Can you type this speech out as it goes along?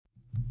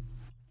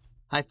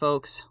Hi,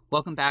 folks.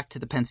 Welcome back to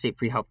the Penn State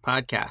Pre-Health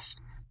Podcast.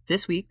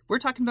 This week, we're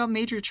talking about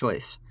major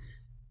choice.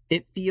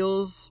 It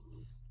feels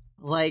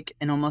like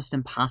an almost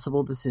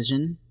impossible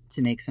decision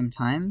to make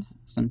sometimes.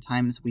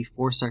 Sometimes we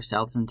force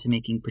ourselves into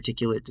making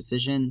particular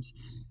decisions.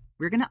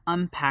 We're going to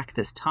unpack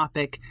this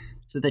topic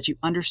so that you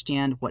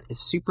understand what is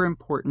super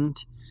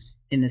important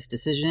in this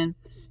decision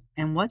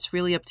and what's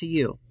really up to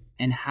you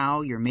and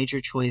how your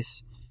major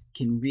choice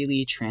can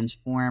really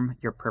transform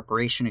your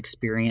preparation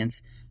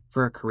experience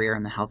for a career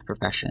in the health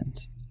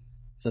professions.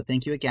 So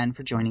thank you again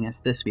for joining us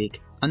this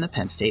week on the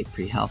Penn State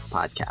Pre-Health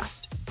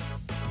Podcast.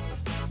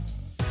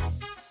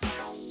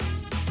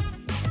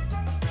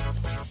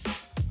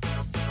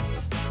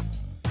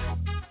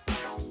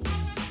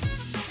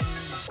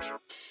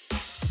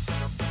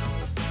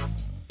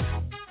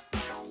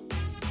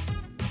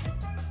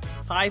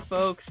 Hi,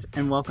 folks,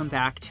 and welcome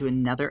back to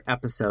another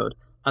episode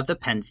of the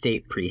Penn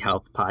State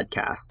Pre-Health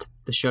Podcast,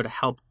 the show to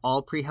help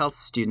all pre-health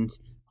students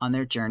on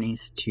their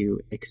journeys to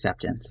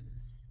acceptance.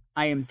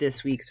 I am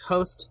this week's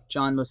host,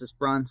 John Moses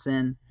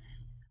Bronson.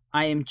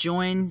 I am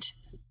joined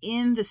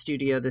in the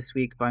studio this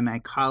week by my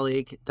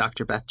colleague,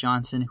 Dr. Beth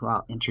Johnson, who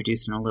I'll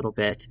introduce in a little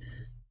bit.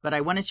 But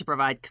I wanted to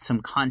provide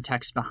some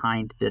context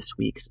behind this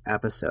week's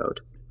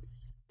episode.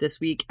 This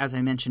week, as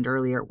I mentioned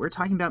earlier, we're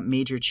talking about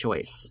major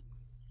choice.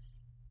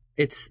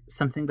 It's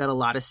something that a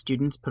lot of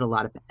students put a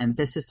lot of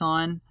emphasis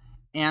on.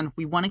 And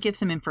we want to give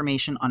some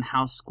information on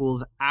how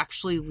schools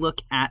actually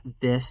look at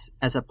this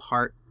as a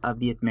part of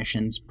the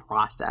admissions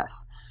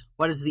process.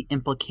 What is the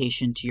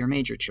implication to your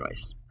major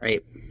choice,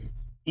 right?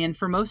 And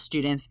for most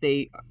students,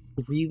 they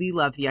really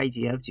love the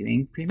idea of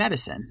doing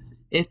pre-medicine.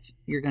 If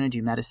you're going to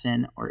do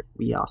medicine, or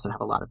we also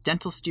have a lot of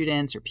dental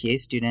students or PA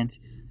students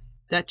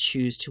that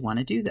choose to want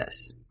to do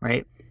this,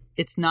 right?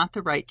 It's not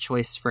the right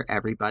choice for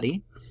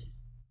everybody,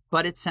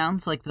 but it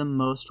sounds like the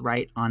most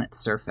right on its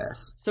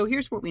surface. So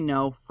here's what we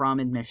know from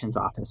admissions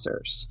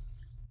officers.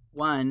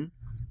 One,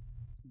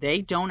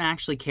 they don't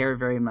actually care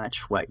very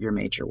much what your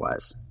major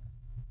was.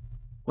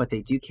 What they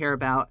do care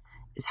about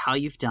is how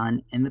you've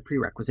done in the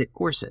prerequisite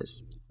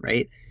courses,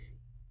 right?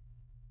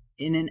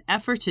 In an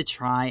effort to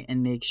try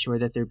and make sure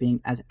that they're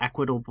being as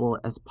equitable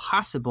as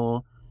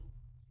possible,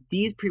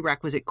 these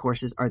prerequisite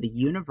courses are the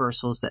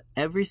universals that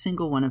every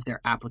single one of their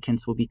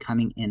applicants will be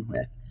coming in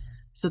with.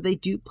 So they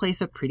do place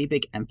a pretty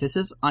big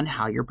emphasis on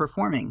how you're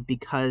performing,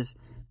 because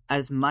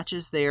as much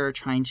as they are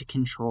trying to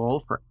control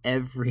for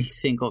every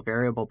single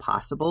variable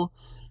possible,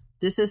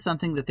 this is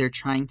something that they're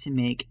trying to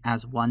make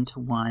as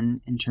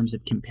one-to-one in terms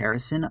of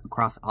comparison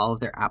across all of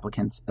their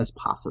applicants as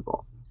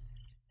possible.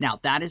 Now,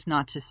 that is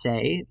not to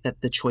say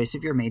that the choice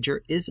of your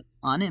major is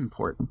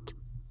unimportant.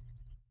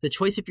 The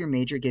choice of your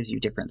major gives you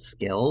different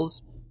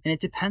skills, and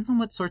it depends on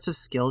what sorts of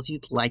skills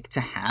you'd like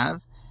to have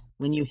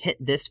when you hit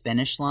this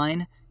finish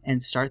line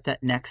and start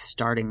that next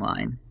starting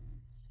line.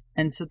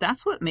 And so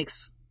that's what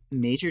makes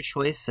major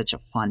choice such a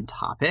fun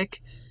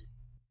topic.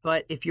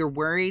 But if you're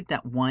worried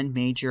that one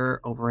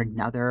major over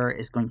another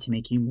is going to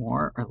make you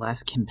more or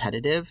less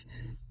competitive,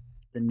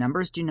 the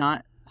numbers do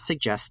not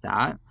suggest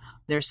that.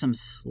 There's some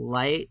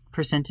slight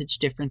percentage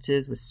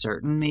differences with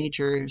certain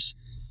majors,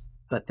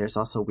 but there's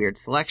also weird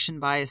selection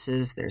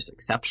biases, there's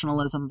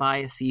exceptionalism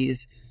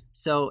biases.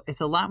 So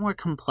it's a lot more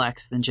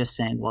complex than just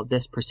saying, well,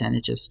 this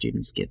percentage of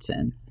students gets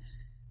in.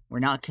 We're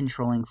not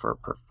controlling for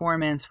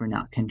performance, we're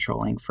not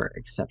controlling for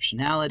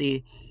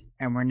exceptionality,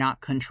 and we're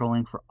not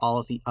controlling for all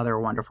of the other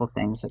wonderful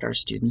things that our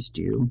students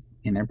do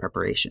in their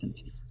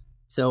preparations.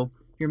 So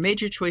your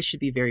major choice should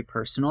be very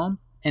personal,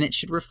 and it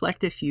should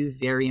reflect a few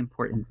very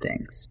important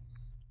things.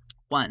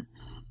 One,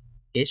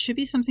 it should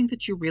be something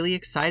that you're really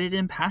excited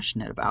and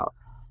passionate about.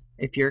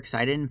 If you're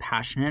excited and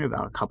passionate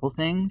about a couple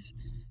things,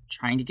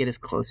 trying to get as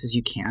close as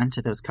you can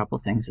to those couple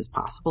things as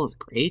possible is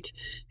great.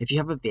 If you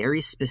have a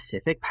very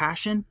specific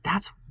passion,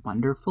 that's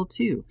wonderful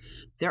too.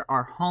 There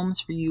are homes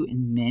for you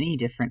in many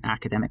different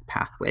academic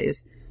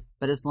pathways,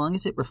 but as long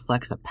as it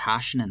reflects a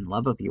passion and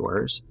love of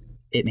yours,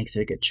 it makes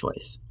it a good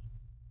choice.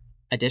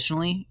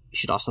 Additionally, you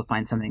should also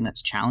find something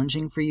that's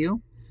challenging for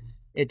you.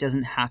 It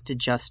doesn't have to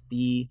just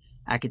be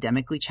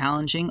academically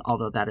challenging,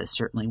 although that is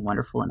certainly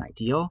wonderful and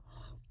ideal.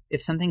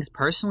 If something's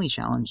personally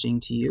challenging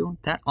to you,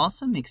 that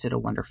also makes it a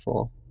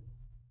wonderful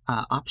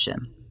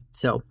option.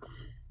 So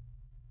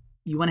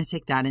you want to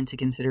take that into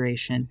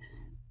consideration.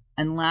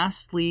 And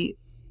lastly,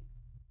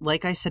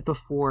 like I said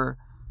before,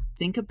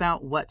 think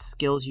about what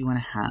skills you want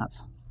to have.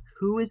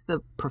 Who is the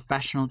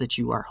professional that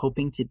you are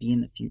hoping to be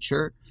in the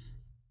future?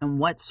 And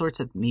what sorts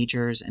of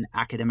majors and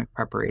academic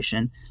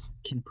preparation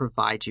can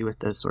provide you with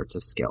those sorts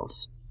of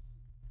skills?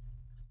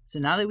 So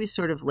now that we've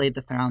sort of laid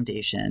the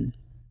foundation,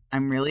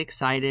 I'm really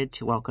excited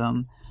to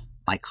welcome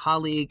my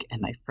colleague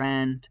and my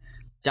friend,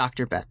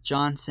 Dr. Beth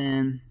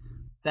Johnson.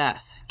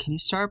 Beth, can you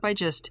start by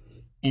just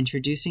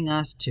introducing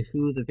us to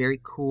who the very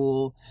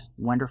cool,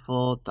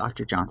 wonderful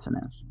Dr. Johnson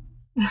is?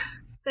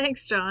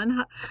 Thanks,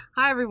 John.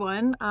 Hi,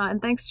 everyone. And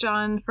thanks,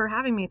 John, for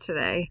having me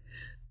today.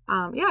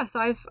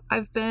 So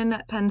I've been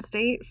at Penn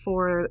State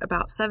for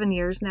about 7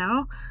 years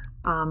now,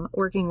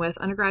 working with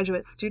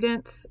undergraduate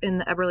students in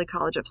the Eberly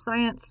College of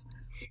Science,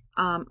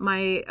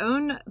 My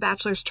own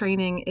bachelor's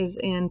training is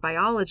in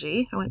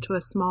biology. I went to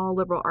a small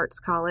liberal arts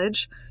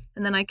college,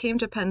 and then I came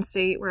to Penn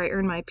State where I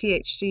earned my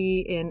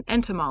PhD in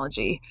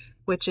entomology,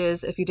 which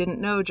is, if you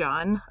didn't know,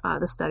 John,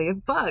 the study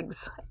of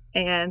bugs.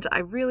 And I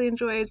really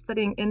enjoyed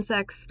studying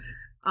insects.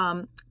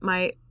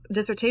 My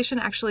dissertation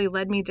actually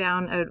led me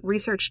down a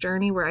research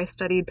journey where I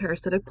studied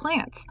parasitic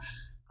plants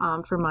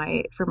for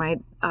my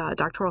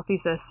doctoral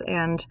thesis,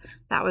 and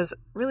that was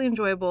really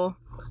enjoyable.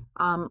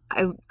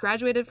 I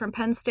graduated from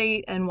Penn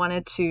State and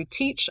wanted to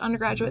teach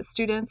undergraduate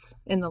students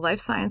in the life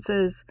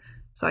sciences.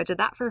 So I did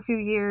that for a few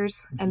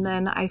years, and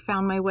then I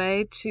found my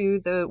way to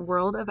the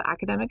world of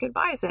academic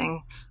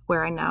advising,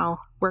 where I now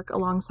work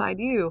alongside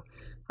you,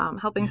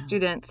 helping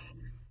students.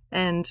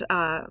 And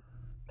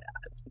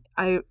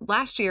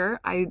last year,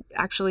 I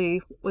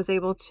actually was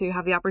able to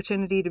have the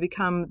opportunity to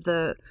become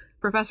the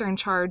professor in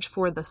charge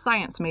for the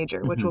science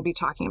major, which we'll be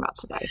talking about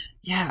today.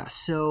 Yeah,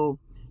 so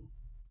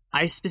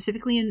I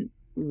specifically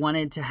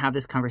wanted to have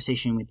this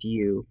conversation with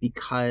you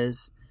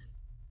because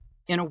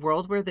in a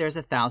world where there's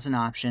 1,000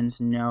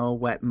 options, know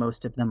what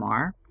most of them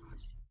are.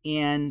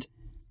 And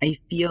I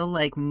feel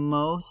like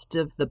most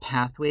of the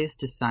pathways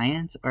to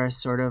science are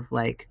sort of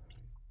like,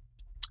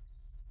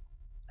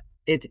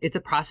 it's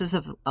a process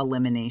of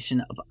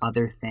elimination of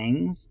other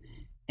things.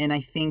 And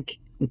I think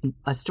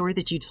a story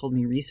that you told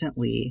me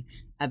recently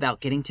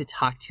about getting to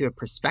talk to a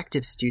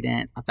prospective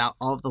student about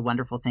all of the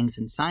wonderful things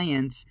in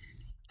science,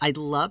 I'd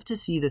love to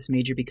see this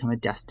major become a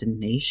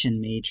destination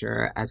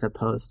major as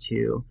opposed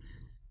to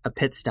a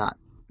pit stop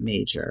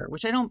major,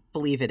 which I don't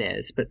believe it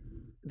is, but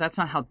that's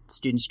not how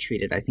students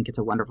treat it. I think it's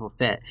a wonderful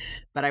fit,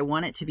 but I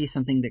want it to be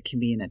something that can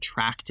be an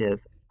attractive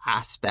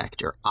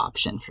aspect or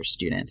option for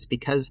students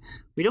because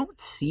we don't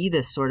see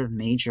this sort of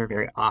major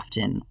very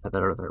often at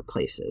other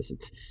places.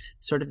 It's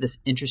sort of this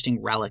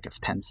interesting relic of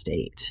Penn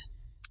State.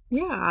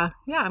 Yeah,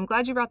 I'm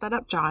glad you brought that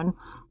up, John.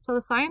 So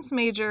the science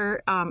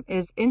major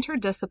is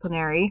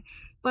interdisciplinary,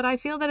 but I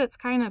feel that it's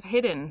kind of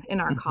hidden in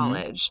our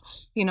college.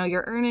 You know,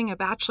 you're earning a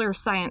Bachelor of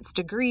Science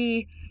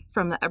degree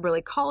from the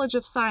Eberly College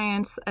of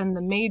Science, and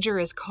the major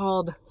is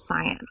called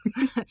science.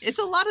 It's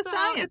a lot of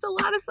science. It's a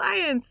lot of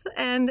science,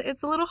 and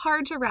it's a little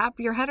hard to wrap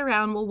your head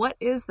around, well, what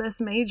is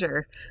this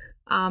major?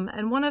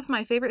 And one of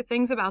my favorite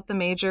things about the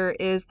major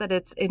is that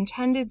it's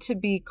intended to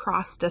be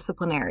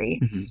cross-disciplinary.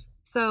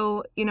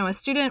 So, you know, a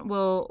student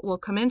will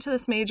come into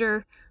this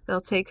major, they'll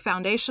take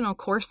foundational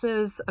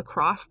courses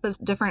across the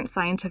different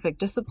scientific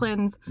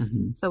disciplines.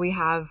 So we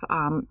have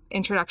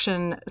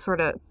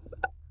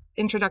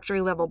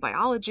introductory level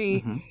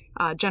biology,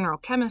 general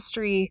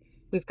chemistry,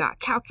 we've got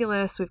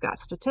calculus, we've got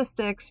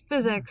statistics,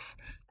 physics,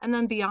 and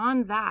then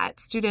beyond that,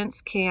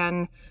 students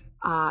can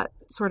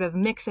sort of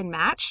mix and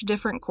match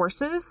different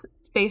courses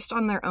based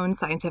on their own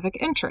scientific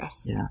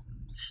interests. Yeah.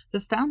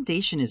 The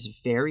foundation is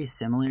very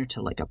similar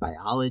to like a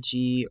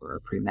biology or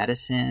a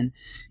pre-medicine.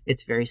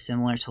 It's very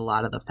similar to a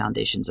lot of the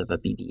foundations of a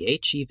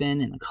BBH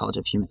even in the College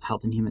of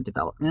Health and Human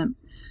Development.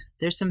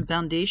 There's some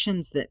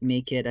foundations that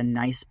make it a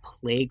nice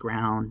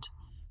playground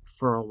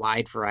for a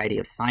wide variety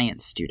of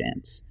science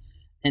students.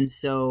 And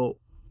so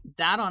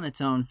that on its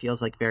own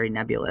feels like very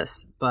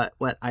nebulous. But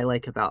what I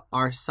like about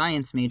our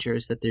science major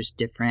is that there's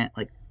different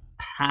like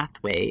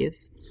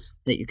pathways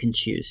that you can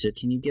choose. So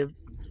can you give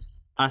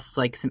us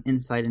like some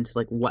insight into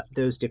like what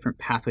those different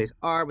pathways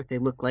are, what they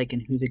look like,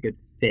 and who's a good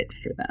fit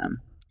for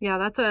them? Yeah,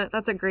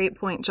 that's a great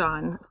point,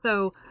 John.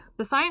 So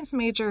the science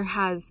major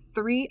has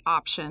 3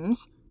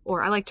 options,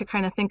 or I like to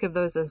kind of think of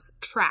those as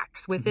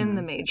tracks within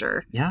the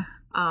major. Yeah.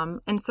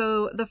 And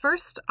so the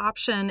first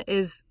option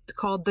is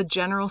called the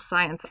general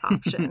science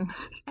option.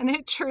 And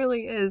it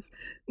truly is,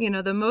 you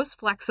know, the most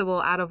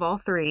flexible out of all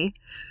 3.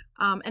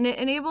 And it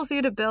enables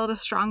you to build a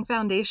strong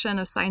foundation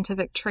of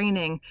scientific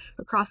training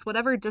across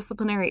whatever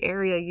disciplinary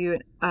area you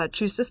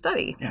choose to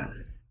study. Yeah.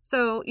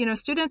 So, you know,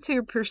 students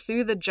who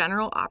pursue the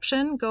general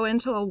option go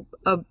into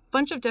a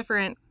bunch of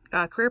different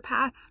career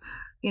paths.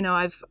 You know,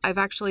 I've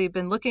actually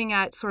been looking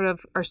at sort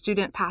of our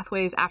student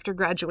pathways after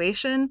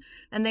graduation,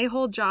 and they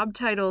hold job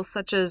titles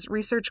such as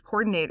research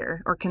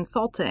coordinator or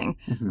consulting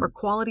or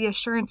quality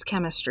assurance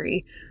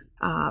chemistry.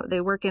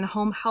 They work in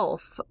home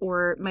health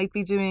or might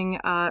be doing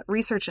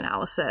research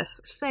analysis,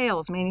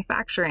 sales,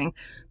 manufacturing.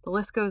 The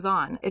list goes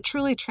on. It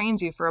truly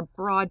trains you for a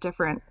broad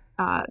different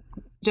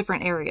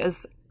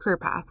areas, career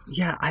paths.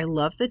 Yeah, I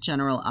love the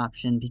general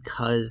option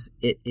because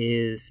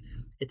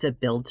it's a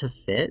build to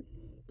fit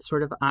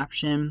sort of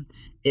option.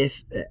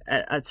 If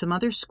at some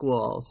other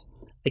schools,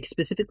 like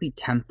specifically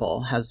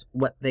Temple has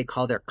what they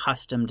call their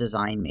custom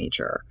design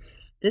major.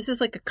 This is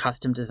like a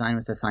custom design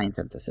with a science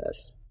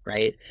emphasis,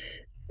 right?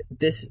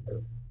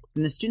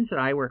 In the students that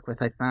I work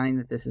with, I find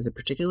that this is a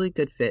particularly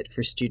good fit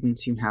for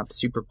students who have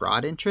super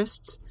broad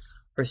interests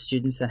or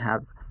students that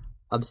have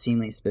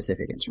obscenely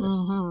specific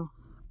interests.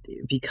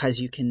 Because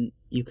you can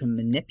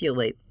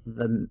manipulate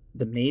the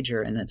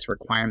major and its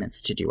requirements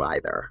to do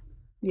either.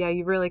 Yeah,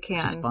 you really can.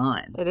 Which is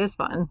fun. It is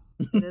fun.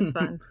 It is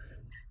fun.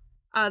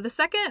 The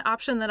second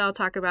option that I'll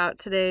talk about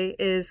today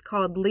is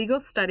called Legal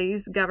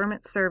Studies,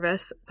 Government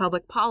Service,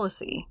 Public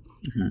Policy.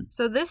 Mhm.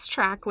 So this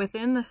track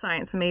within the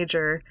science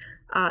major,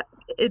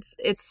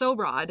 it's so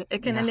broad.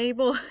 It can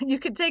enable, you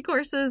could take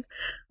courses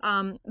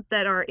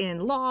that are in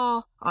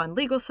law, on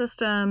legal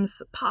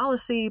systems,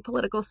 policy,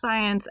 political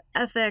science,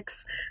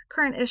 ethics,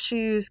 current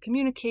issues,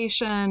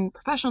 communication,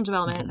 professional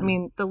development. I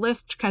mean, the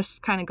list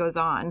kind of goes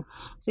on.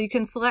 So you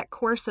can select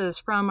courses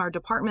from our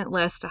department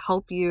list to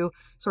help you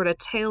sort of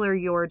tailor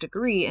your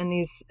degree in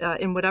these,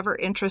 in whatever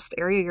interest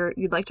area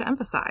you'd like to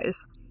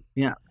emphasize.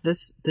 Yeah,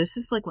 this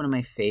is like one of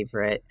my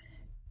favorite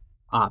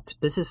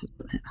this is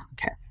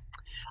okay.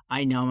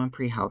 I know I'm a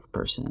pre-health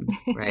person,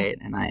 right?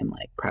 And I'm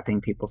like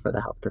prepping people for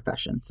the health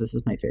professions. This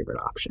is my favorite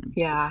option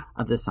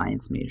of the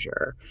science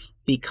major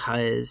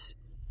because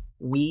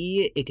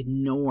we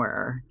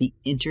ignore the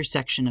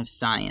intersection of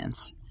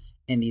science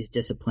and these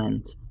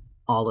disciplines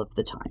all of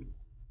the time.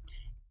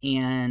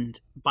 And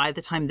by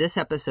the time this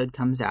episode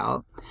comes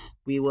out,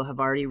 we will have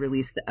already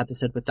released the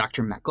episode with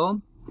Dr.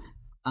 Meckel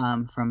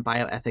from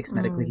Bioethics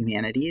Medical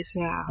Humanities.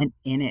 Yeah. And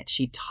in it,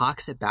 she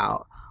talks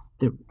about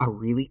a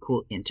really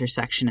cool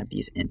intersection of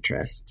these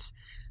interests.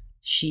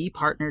 She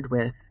partnered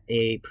with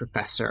a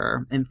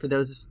professor, and for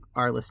those of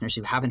our listeners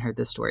who haven't heard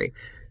this story,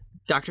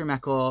 Dr.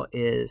 Meckel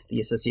is the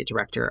associate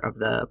director of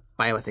the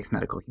Bioethics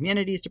Medical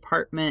Humanities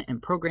Department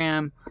and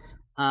program.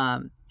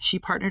 She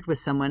partnered with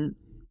someone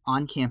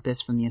on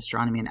campus from the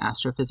Astronomy and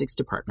Astrophysics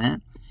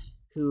Department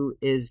who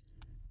is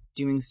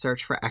doing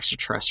search for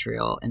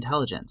extraterrestrial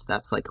intelligence.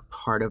 That's like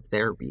part of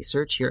their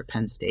research here at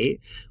Penn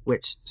State,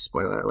 which,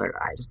 spoiler alert,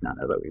 I did not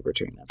know that we were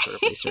doing that sort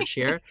of research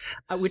here,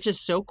 which is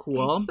so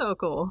cool. It's so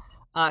cool.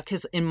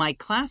 Because in my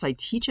class, I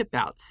teach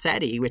about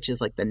SETI, which is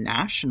like the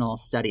national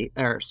study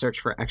or search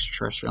for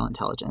extraterrestrial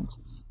intelligence,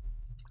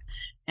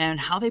 and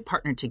how they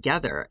partnered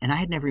together. And I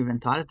had never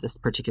even thought of this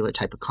particular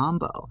type of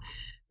combo,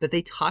 but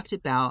they talked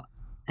about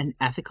an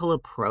ethical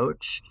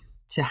approach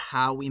to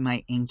how we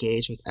might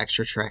engage with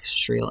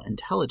extraterrestrial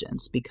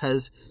intelligence,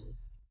 because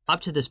up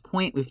to this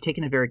point, we've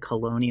taken a very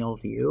colonial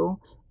view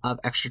of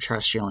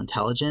extraterrestrial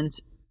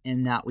intelligence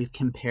in that we've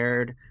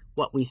compared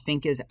what we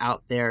think is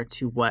out there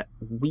to what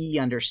we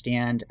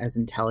understand as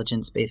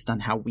intelligence based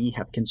on how we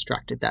have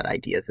constructed that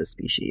idea as a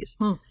species.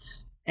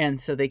 And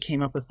so they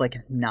came up with like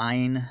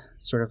 9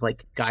 sort of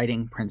like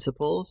guiding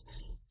principles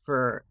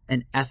for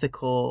an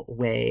ethical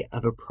way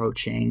of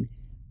approaching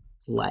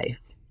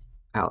life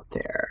out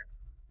there.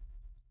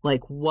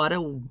 Like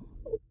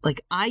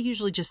I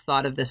usually just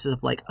thought of this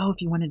as like, oh, if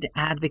you wanted to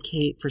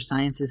advocate for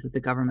sciences at the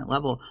government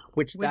level,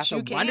 which that's a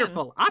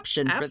wonderful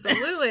option for this.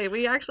 Absolutely.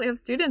 We actually have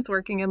students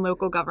working in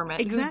local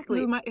government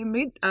who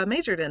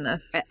majored in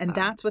this. And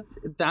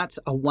that's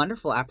a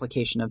wonderful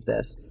application of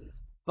this.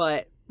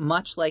 But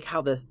much like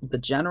how the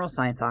general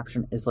science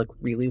option is like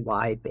really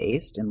wide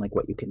based and like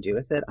what you can do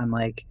with it, I'm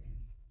like,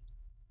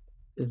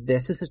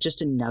 this is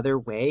just another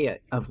way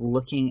of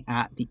looking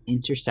at the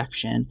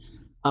intersection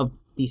of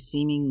these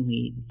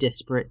seemingly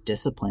disparate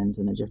disciplines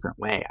in a different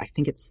way. I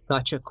think it's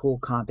such a cool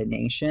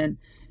combination,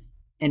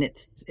 and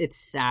it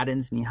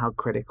saddens me how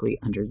critically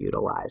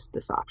underutilized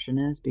this option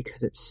is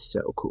because it's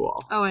so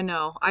cool. Oh, I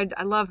know. I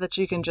love that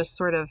you can just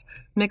sort of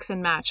mix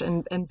and match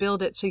and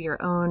build it to your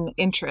own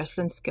interests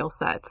and skill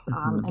sets,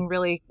 and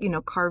really,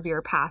 carve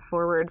your path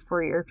forward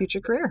for your future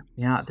career.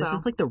 Yeah, this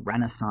is like the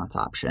Renaissance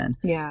option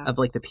of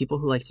like the people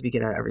who like to be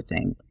good at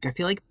everything. I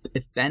feel like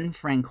if Ben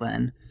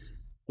Franklin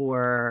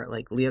or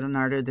like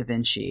Leonardo da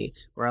Vinci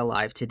were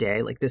alive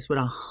today, like this would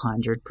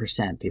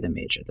 100% be the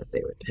major that they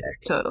would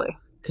pick. Totally.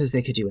 Because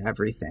they could do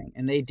everything,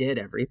 and they did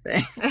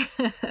everything.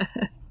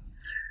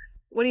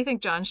 What do you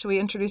think, John? Should we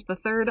introduce the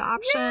third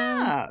option?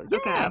 Yeah.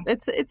 Okay.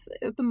 It's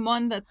the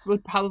one that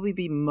would probably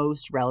be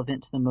most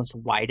relevant to the most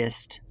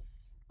widest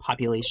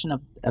population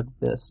of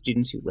the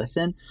students who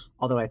listen,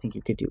 although I think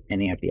you could do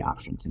any of the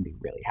options and be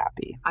really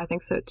happy. I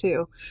think so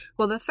too.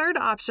 Well, the third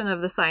option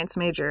of the science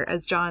major,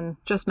 as John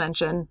just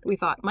mentioned, we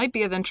thought might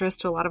be of interest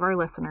to a lot of our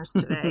listeners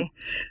today,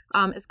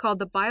 is called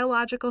the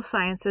Biological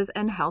Sciences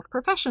and Health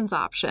Professions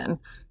option.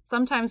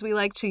 Sometimes we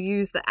like to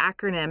use the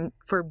acronym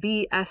for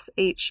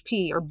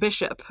BSHP, or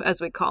Bishop as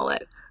we call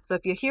it. So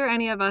if you hear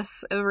any of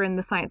us over in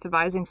the Science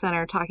Advising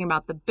Center talking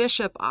about the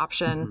Bishop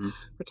option,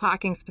 we're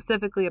talking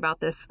specifically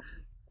about this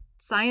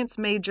science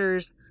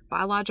majors,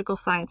 biological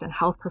science and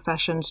health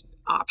professions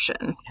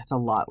option. It's a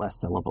lot less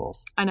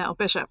syllables. I know,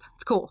 Bishop.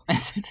 It's cool.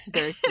 It's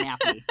very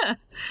snappy.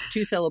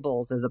 2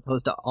 syllables as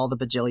opposed to all the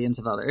bajillions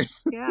of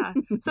others. Yeah.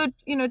 So,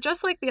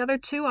 just like the other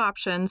 2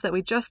 options that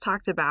we just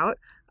talked about,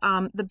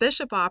 the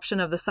Bishop option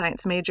of the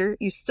science major,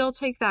 you still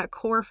take that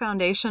core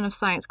foundation of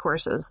science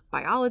courses,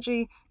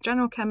 biology,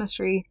 general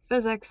chemistry,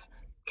 physics,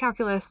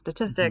 calculus,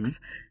 statistics.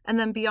 And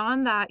then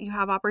beyond that, you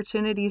have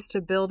opportunities to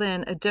build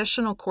in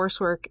additional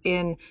coursework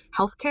in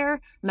healthcare,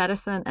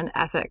 medicine, and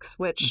ethics,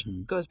 which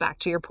goes back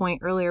to your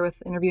point earlier with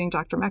interviewing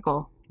Dr.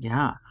 Meckel.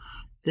 Yeah.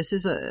 This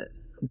is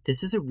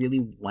a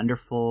really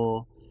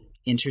wonderful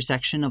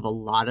intersection of a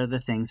lot of the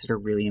things that are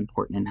really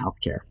important in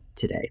healthcare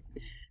today,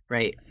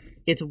 right?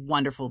 It's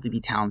wonderful to be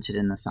talented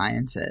in the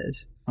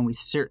sciences, and we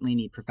certainly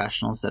need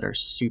professionals that are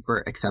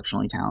super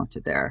exceptionally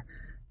talented there.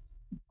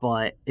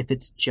 But if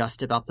it's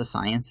just about the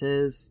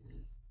sciences,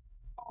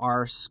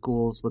 our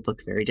schools would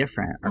look very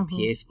different. Our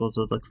PA schools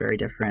would look very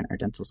different. Our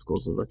dental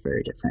schools would look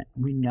very different.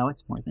 We know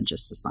it's more than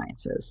just the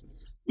sciences.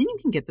 And you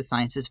can get the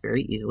sciences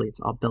very easily. It's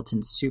all built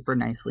in super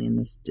nicely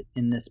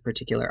in this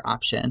particular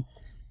option.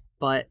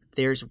 But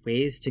there's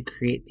ways to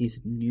create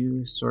these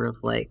new sort of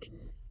like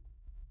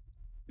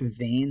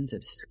veins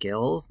of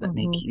skills that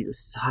make you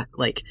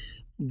like,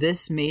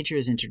 this major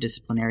is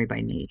interdisciplinary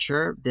by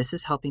nature. This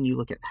is helping you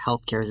look at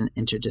healthcare as an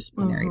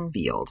interdisciplinary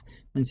field.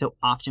 And so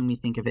often we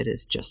think of it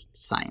as just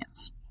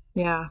science.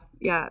 Yeah.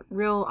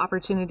 Real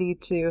opportunity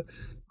to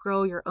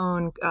grow your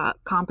own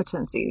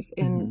competencies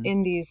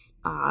in these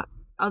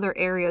other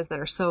areas that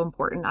are so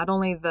important. Not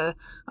only the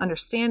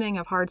understanding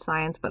of hard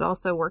science, but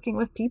also working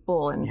with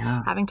people and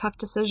having tough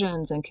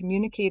decisions and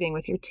communicating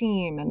with your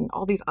team and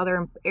all these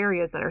other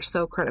areas that are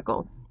so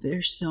critical.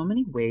 There's so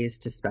many ways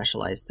to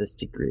specialize this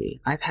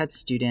degree. I've had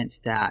students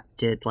that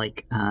did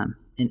like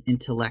an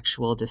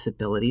intellectual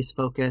disabilities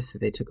focus. So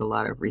they took a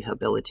lot of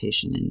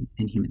rehabilitation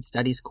and human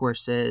studies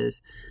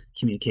courses,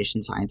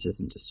 communication sciences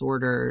and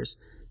disorders,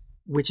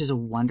 which is a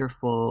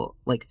wonderful,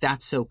 like,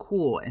 that's so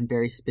cool and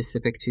very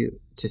specific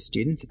to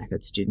students. I've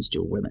had students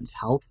do a women's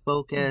health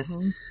focus.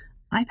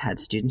 I've had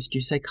students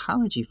do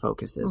psychology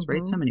focuses,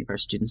 right? So many of our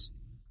students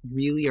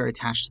really are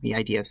attached to the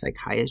idea of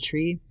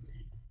psychiatry.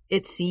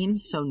 It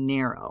seems so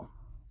narrow,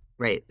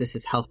 right? This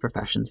is health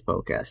professions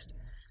focused.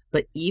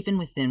 But even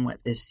within what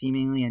is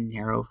seemingly a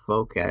narrow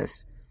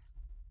focus,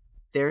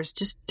 there's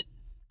just,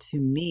 to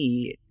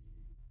me,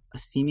 a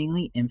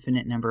seemingly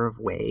infinite number of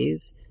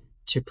ways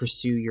to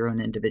pursue your own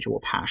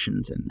individual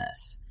passions in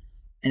this.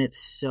 And it's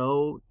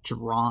so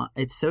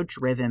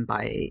driven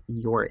by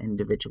your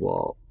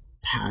individual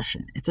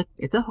passion. It's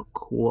a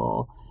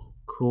cool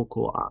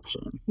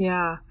option.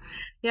 Yeah.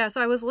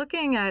 So I was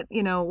looking at,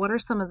 what are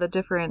some of the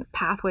different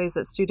pathways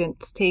that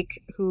students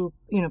take who,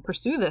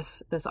 pursue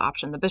this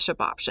option, the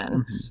Bishop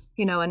option,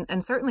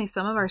 and certainly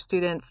some of our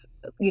students,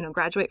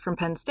 graduate from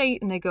Penn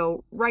State and they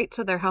go right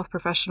to their health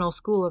professional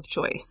school of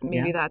choice.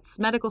 Maybe that's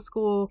medical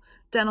school,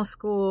 dental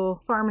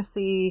school,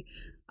 pharmacy.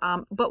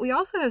 But we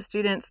also have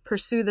students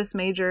pursue this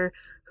major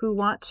who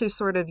want to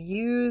sort of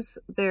use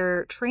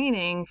their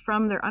training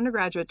from their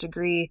undergraduate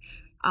degree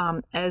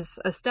as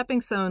a stepping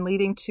stone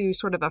leading to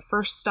sort of a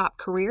first stop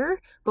career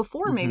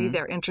before maybe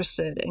they're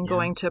interested in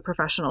going to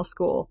professional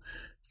school.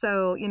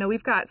 So,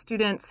 we've got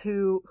students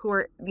who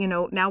are,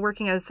 now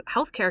working as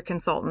healthcare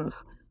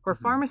consultants or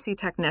pharmacy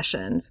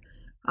technicians,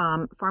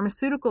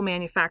 pharmaceutical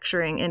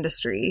manufacturing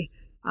industry.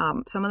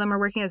 Some of them are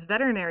working as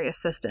veterinary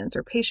assistants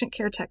or patient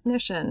care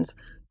technicians,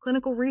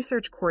 clinical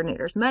research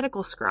coordinators,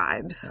 medical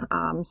scribes.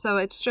 So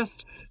it's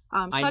just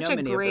such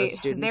a great,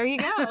 there you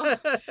go.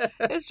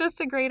 It's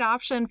just a great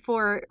option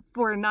for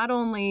not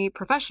only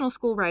professional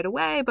school right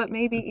away, but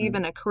maybe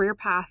even a career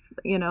path,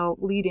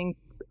 leading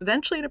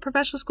eventually to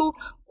professional school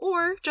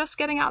or just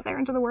getting out there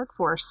into the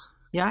workforce.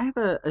 Yeah, I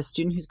have a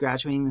student who's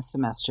graduating this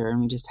semester,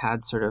 and we just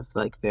had sort of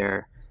like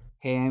their,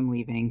 hey, I'm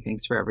leaving,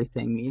 thanks for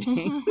everything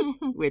meeting,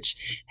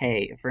 which,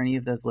 hey, for any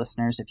of those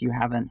listeners, if you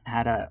haven't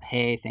had a,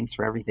 hey, thanks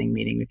for everything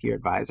meeting with your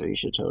advisor, you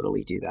should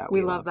totally do that.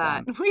 We love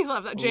that. We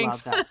love that,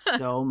 Jinx. We love that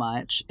so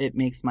much. It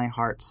makes my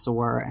heart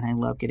soar, and I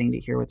love getting to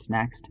hear what's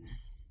next.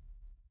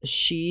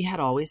 She had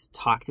always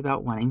talked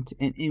about wanting to,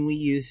 and we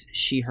use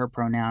she, her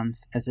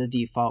pronouns as a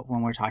default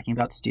when we're talking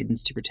about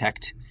students to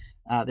protect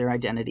their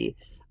identity.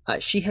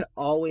 She had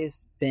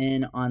always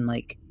been on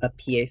like a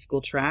PA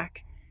school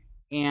track,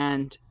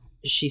 and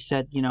she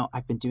said,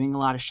 I've been doing a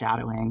lot of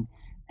shadowing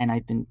and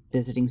I've been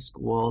visiting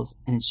schools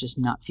and it's just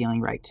not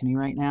feeling right to me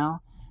right now.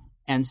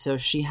 And so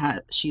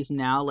she's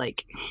now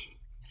like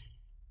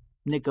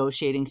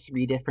negotiating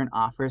 3 different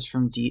offers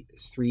from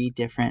 3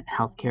 different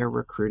healthcare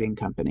recruiting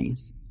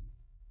companies.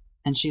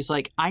 And she's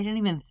like, I didn't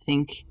even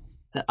think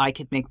that I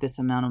could make this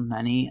amount of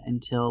money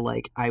until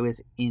like I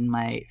was in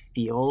my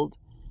field.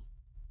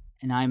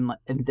 And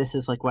this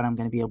is like what I'm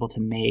going to be able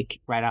to make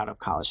right out of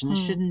college. And it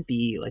shouldn't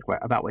be like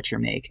about what you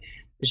make.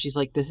 But she's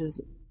like, this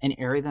is an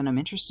area that I'm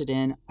interested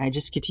in. I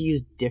just get to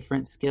use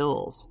different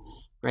skills,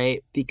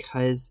 right?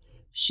 Because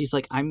she's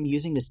like, I'm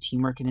using this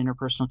teamwork and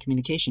interpersonal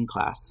communication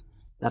class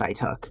that I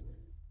took,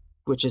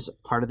 which is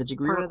part of the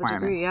degree requirements. Of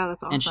the degree. Yeah,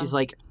 that's awesome. And she's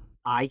like,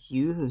 I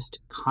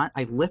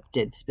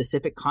lifted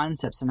specific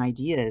concepts and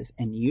ideas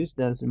and used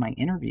those in my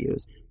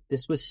interviews.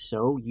 This was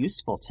so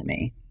useful to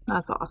me.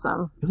 That's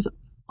awesome. It was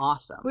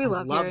awesome. We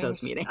love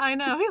those meetings. I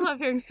know. We love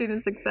hearing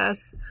student success.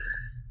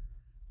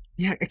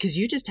 Yeah, because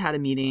you just had a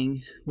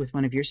meeting with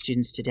one of your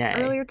students today.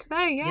 Earlier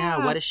today, yeah.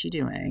 Yeah, what is she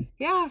doing?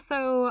 Yeah,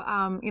 so,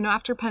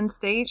 after Penn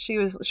State, she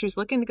was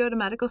looking to go to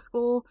medical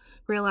school,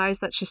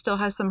 realized that she still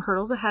has some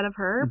hurdles ahead of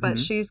her, but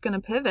she's going to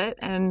pivot,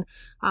 and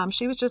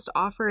she was just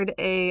offered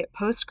a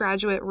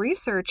postgraduate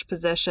research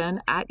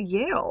position at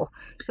Yale.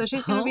 So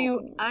she's going to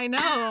be, I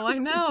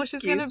know,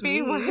 she's going to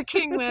be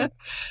working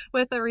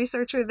with a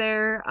researcher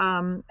there,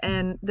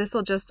 and this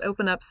will just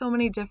open up so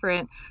many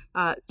different,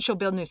 she'll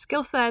build new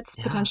skill sets,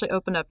 potentially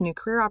open up new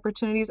career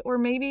opportunities, or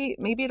maybe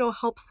it'll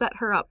help set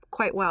her up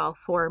quite well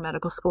for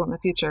medical school in the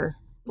future.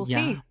 we'll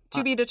see.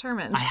 To be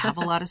determined. I have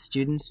a lot of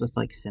students with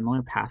like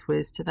similar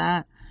pathways to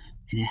that,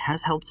 and it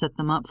has helped set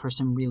them up for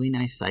some really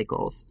nice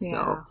cycles. Yeah,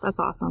 so that's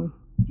awesome.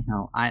 You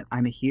know,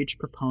 I'm a huge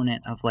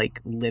proponent of like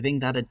living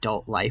that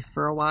adult life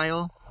for a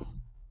while.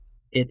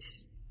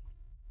 It's,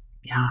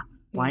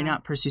 why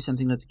not pursue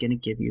something that's going to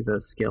give you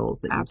those skills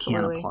that you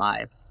can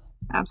apply?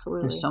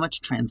 Absolutely. There's so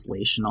much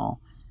translational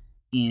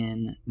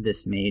in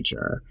this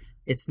major.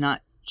 It's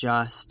not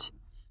just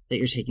that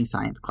you're taking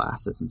science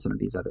classes and some of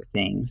these other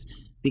things.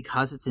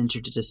 Because it's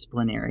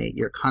interdisciplinary,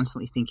 you're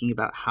constantly thinking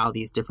about how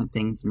these different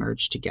things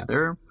merge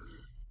together.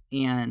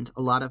 And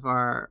a lot of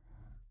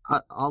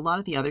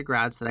the other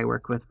grads that I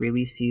work with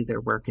really see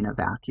their work in a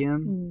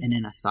vacuum and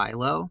in a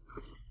silo.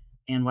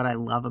 And what I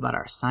love about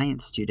our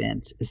science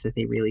students is that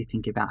they really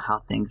think about how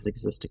things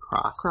exist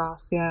across.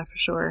 Yeah, for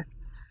sure.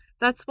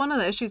 That's one of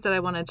the issues that I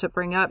wanted to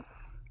bring up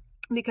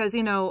because,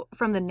 you know,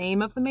 from the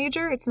name of the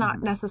major, it's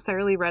not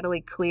necessarily readily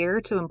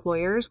clear to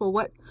employers. Well,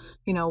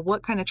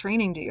 what kind of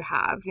training do you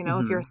have? You know,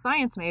 if you're a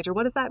science major,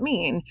 what does that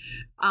mean?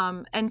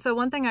 And so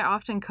one thing I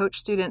often coach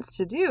students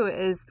to do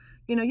is,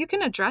 you know, you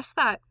can address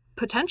that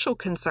potential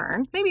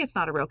concern. Maybe it's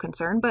not a real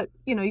concern, but,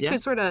 you know, you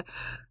could sort of,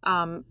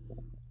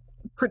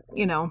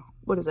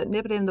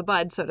 nip it in the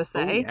bud, so to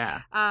say,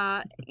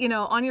 you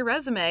know, on your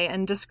resume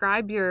and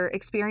describe your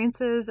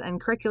experiences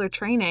and curricular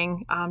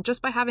training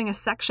just by having a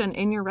section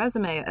in your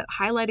resume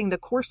highlighting the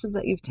courses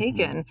that you've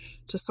taken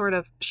to sort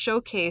of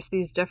showcase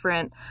these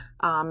different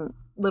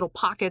little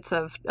pockets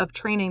of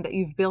training that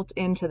you've built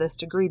into this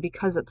degree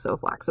because it's so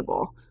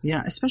flexible.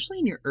 Yeah, especially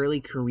in your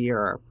early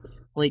career.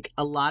 Like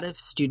a lot of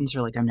students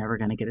are like, I'm never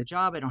going to get a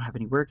job. I don't have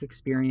any work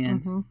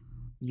experience.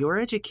 Your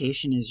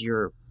education is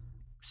your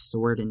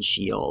sword and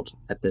shield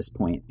at this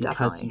point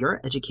because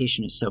your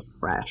education is so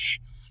fresh,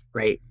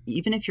 right?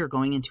 Even if you're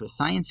going into a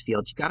science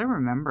field, you got to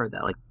remember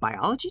that like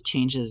biology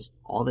changes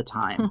all the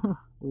time.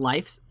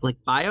 Life, like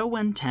Bio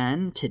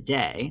 110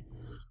 today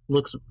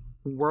looks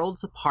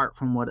worlds apart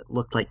from what it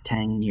looked like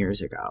 10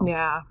 years ago.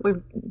 Yeah.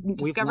 We've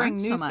discovering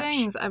new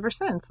things ever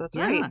since. That's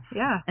right.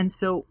 Yeah. And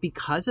so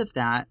because of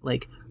that,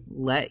 like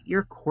let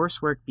your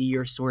coursework be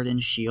your sword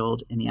and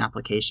shield in the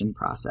application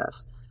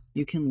process.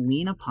 You can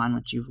lean upon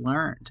what you've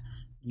learned.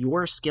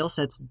 Your skill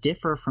sets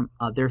differ from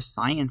other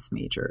science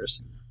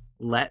majors.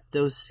 Let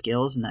those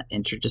skills and that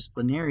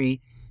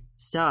interdisciplinary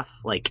stuff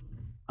like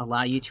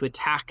allow you to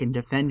attack and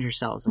defend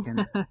yourselves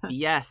against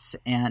BS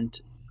and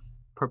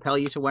propel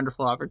you to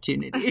wonderful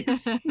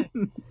opportunities.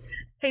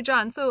 Hey,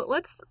 John, so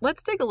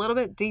let's dig a little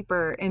bit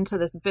deeper into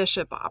this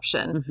bishop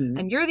option.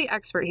 And you're the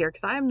expert here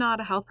because I am not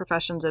a health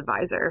professions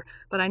advisor,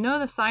 but I know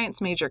the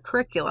science major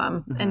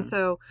curriculum. And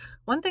so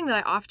one thing that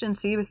I often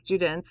see with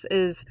students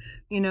is,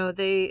 you know,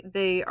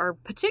 they are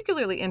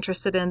particularly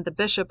interested in the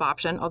bishop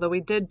option, although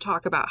we did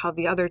talk about how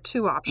the other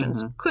two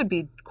options could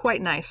be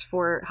quite nice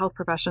for health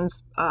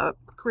professions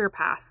career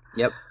path.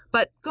 Yep.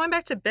 But going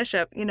back to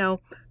Bishop, you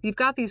know, you've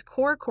got these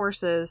core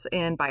courses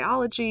in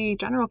biology,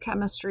 general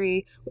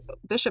chemistry.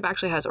 Bishop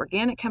actually has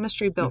organic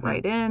chemistry built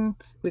right in.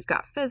 We've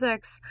got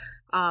physics.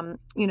 You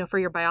know, for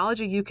your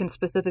biology, you can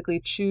specifically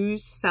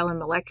choose cell and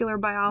molecular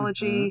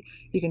biology.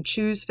 You can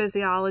choose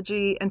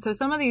physiology. And so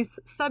some of these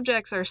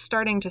subjects are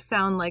starting to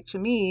sound like, to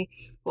me,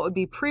 what would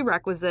be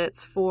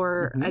prerequisites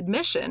for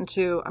admission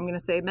to, I'm going to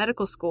say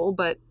medical school,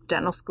 but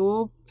dental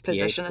school,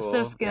 physician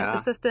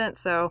assistant.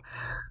 So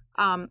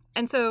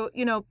and so,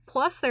 you know,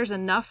 plus there's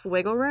enough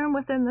wiggle room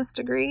within this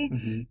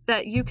degree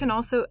that you can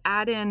also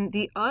add in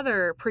the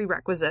other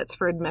prerequisites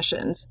for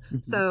admissions.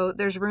 So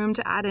there's room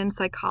to add in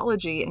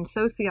psychology and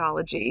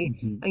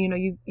sociology. You know,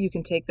 you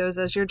can take those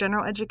as your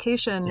general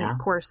education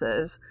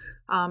courses.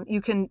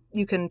 You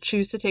can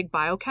choose to take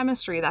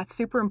biochemistry. That's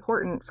super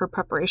important for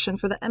preparation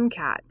for the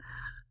MCAT.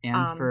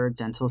 And for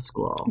dental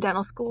school.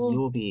 You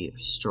will be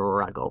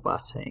struggle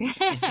busing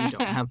if you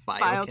don't have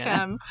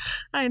biochem.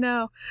 I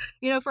know.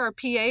 You know, for our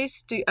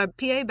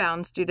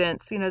PA-bound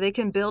students, you know, they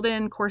can build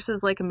in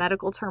courses like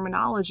medical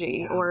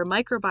terminology or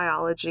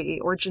microbiology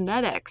or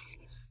genetics.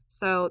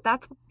 So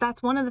that's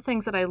one of the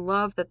things that I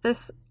love, that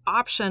this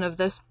option of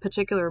this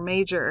particular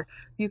major,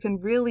 you can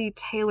really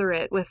tailor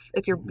it with,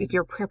 if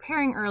you're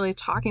preparing early,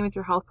 talking with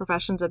your health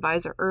professions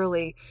advisor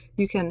early,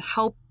 you can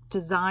help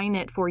design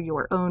it for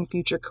your own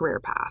future career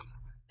path.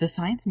 The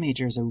science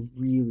major is a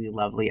really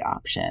lovely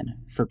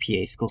option for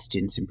PA school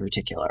students in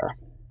particular.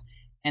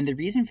 And the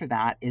reason for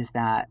that is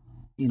that,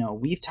 you know,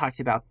 we've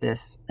talked about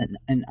this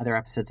in other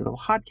episodes of the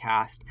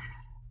podcast.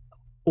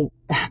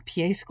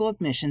 PA school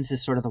admissions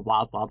is sort of the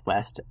wild, wild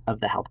west of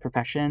the health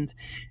professions.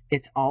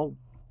 It's all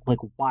like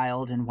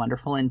wild and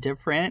wonderful and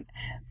different.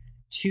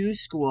 Two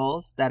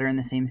schools that are in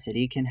the same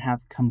city can have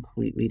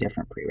completely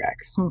different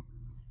prereqs.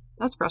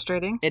 That's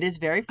frustrating. It is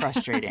very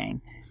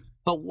frustrating.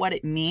 But what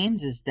it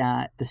means is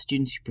that the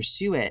students who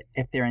pursue it,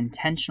 if they're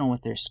intentional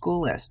with their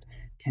school list,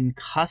 can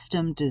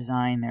custom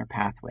design their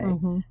pathway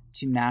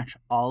to match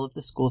all of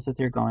the schools that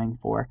they're going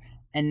for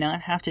and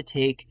not have to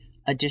take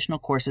additional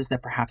courses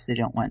that perhaps they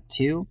don't want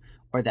to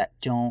or that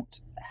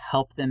don't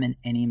help them in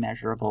any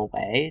measurable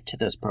way to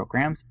those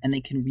programs. And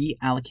they can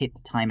reallocate the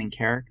time and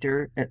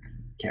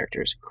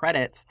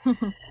credits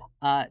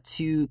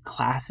to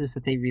classes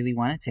that they really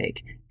want to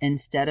take.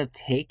 Instead of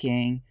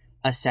taking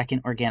a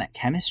second organic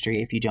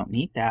chemistry, if you don't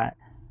need that,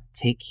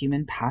 take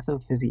human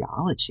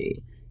pathophysiology,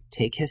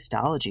 take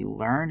histology,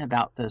 learn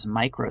about those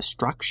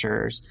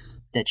microstructures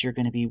that you're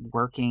going to be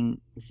working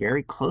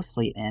very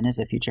closely in as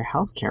a future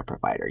healthcare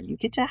provider. You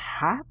get to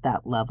have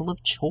that level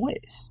of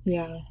choice.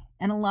 Yeah.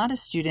 And a lot of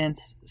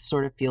students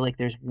sort of feel like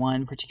there's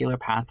one particular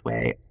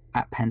pathway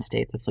at Penn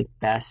State that's like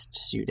best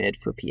suited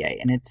for PA.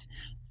 And it's,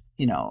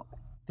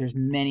 there's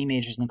many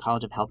majors in the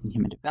College of Health and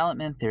Human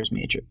Development. There's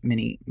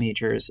many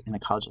majors in the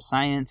College of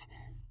Science.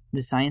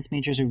 The science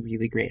majors are a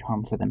really great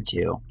home for them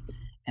too.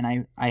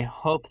 And I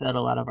hope that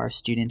a lot of our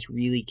students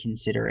really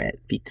consider it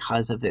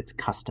because of its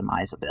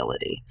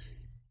customizability.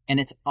 And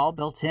it's all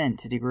built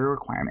into degree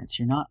requirements.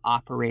 You're not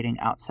operating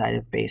outside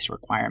of base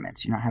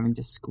requirements. You're not having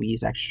to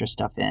squeeze extra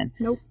stuff in.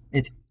 Nope.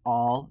 It's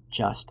all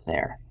just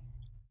there.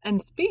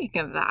 And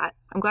speaking of that,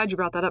 I'm glad you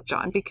brought that up,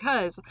 John,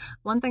 because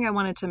one thing I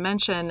wanted to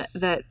mention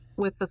that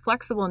with the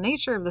flexible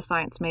nature of the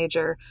science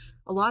major,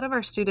 a lot of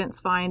our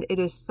students find it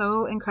is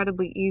so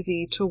incredibly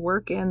easy to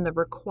work in the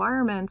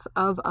requirements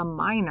of a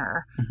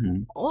minor,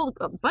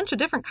 a bunch of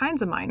different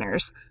kinds of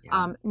minors,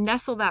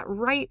 nestle that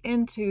right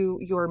into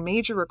your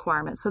major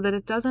requirements so that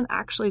it doesn't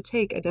actually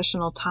take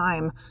additional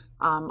time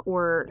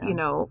or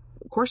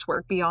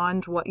coursework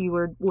beyond what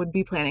you would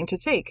be planning to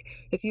take.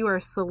 If you are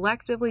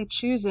selectively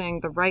choosing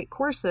the right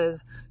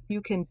courses,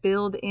 you can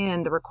build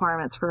in the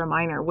requirements for a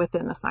minor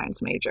within the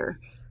science major.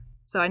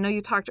 So I know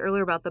you talked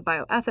earlier about the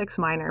bioethics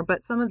minor,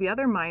 but some of the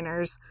other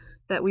minors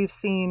that we've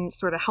seen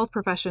sort of health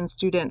profession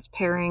students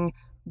pairing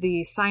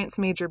the science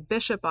major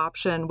bishop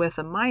option with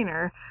a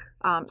minor,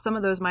 some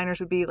of those minors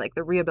would be like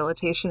the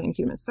rehabilitation and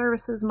human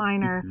services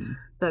minor,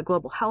 the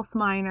global health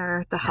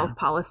minor, the health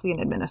policy and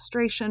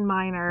administration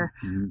minor,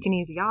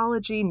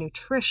 kinesiology,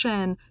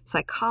 nutrition,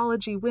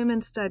 psychology,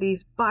 women's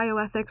studies,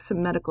 bioethics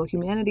and medical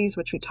humanities,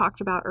 which we talked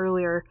about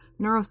earlier,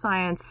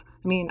 neuroscience.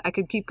 I mean, I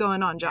could keep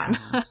going on, John.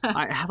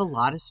 I have a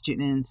lot of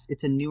students.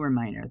 It's a newer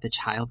minor, the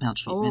child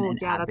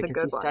maltreatment and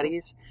advocacy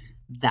studies.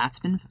 That's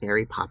been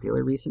very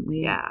popular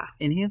recently. Yeah.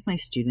 Any of my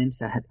students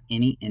that have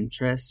any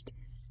interest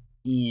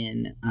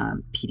in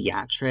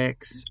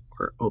pediatrics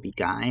or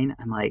OB-GYN,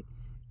 I'm like,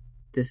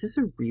 this is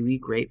a really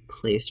great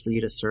place for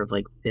you to sort of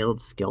like build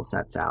skill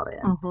sets out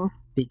in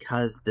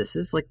because this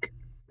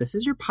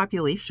is your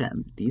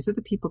population. These are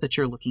the people that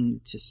you're looking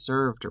to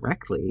serve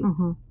directly.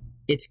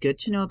 It's good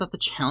to know about the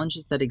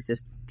challenges that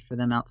exist for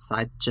them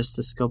outside just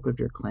the scope of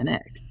your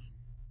clinic.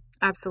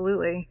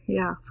 Absolutely.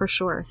 Yeah, for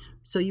sure.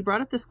 So you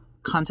brought up this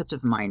concept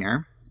of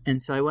minor.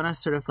 And so I want to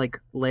sort of like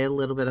lay a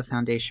little bit of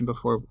foundation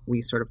before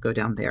we sort of go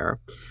down there.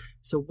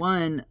 So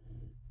one,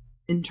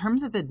 in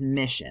terms of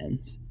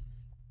admissions,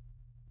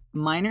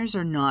 minors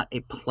are not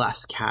a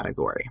plus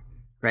category,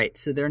 right?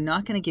 So they're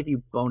not going to give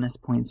you bonus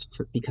points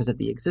because of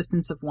the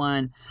existence of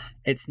one.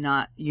 It's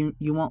not, you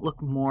won't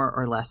look more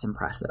or less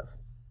impressive.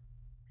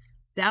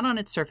 That on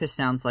its surface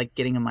sounds like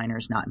getting a minor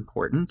is not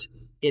important.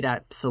 It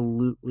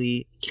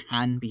absolutely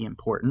can be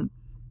important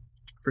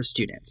for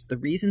students. The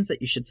reasons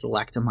that you should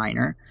select a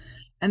minor,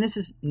 and this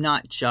is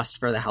not just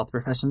for the health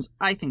professions,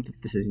 I think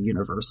that this is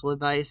universal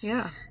advice,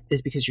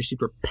 is because you're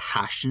super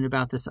passionate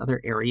about this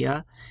other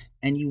area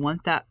and you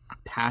want that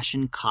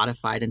passion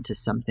codified into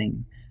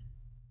something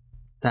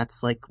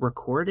that's like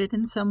recorded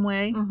in some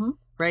way,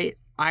 right?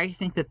 I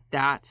think that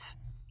that's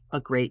a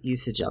great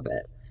usage of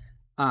it.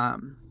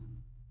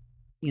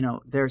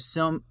 There's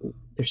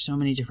so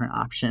many different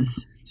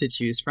options to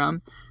choose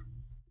from.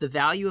 The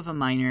value of a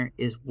minor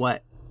is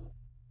what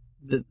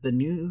the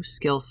new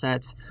skill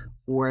sets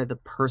or the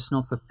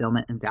personal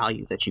fulfillment and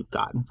value that you've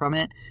gotten from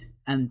it.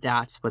 And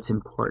that's what's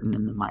important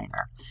in the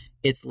minor.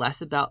 It's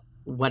less about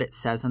what it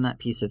says on that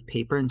piece of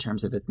paper in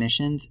terms of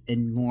admissions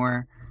and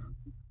more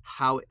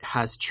how it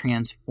has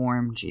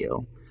transformed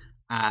you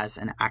as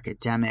an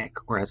academic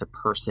or as a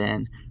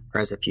person or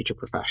as a future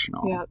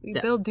professional. Yeah,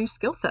 you build new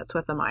skill sets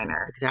with a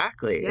minor.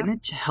 Exactly. Yep. And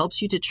it helps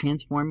you to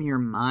transform your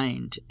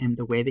mind and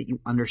the way that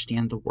you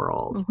understand the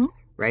world,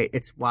 right?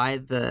 It's why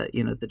the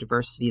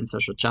diversity and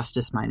social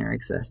justice minor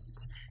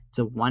exists. It's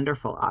a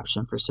wonderful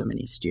option for so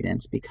many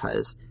students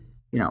because,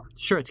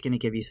 sure, it's going to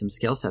give you some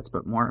skill sets,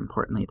 but more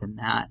importantly than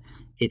that,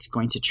 it's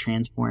going to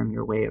transform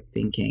your way of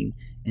thinking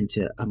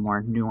into a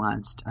more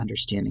nuanced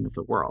understanding of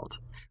the world,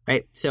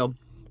 right? So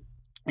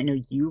I know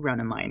you run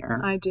a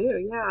minor. I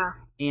do, yeah.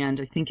 And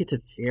I think it's a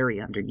very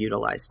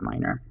underutilized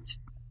minor.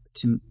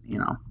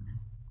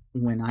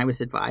 When I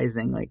was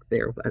advising, I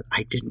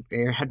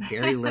had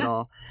very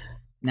little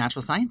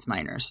natural science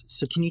minors.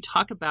 So can you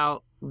talk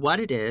about what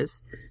it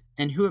is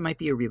and who it might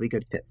be a really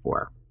good fit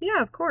for?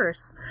 Yeah, of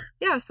course.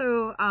 Yeah,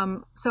 so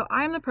I'm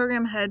the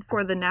program head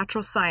for the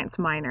natural science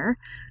minor.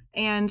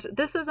 And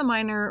this is a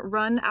minor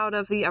run out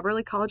of the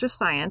Eberly College of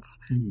Science,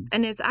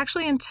 and it's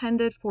actually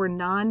intended for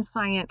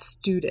non-science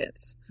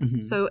students.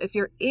 So if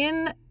you're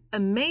in a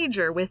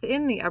major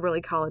within the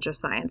Eberly College of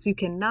Science, you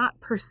cannot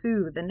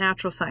pursue the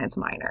natural science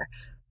minor.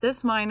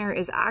 This minor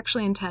is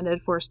actually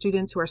intended for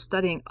students who are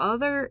studying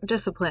other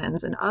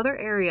disciplines and other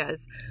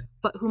areas,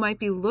 but who might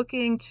be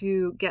looking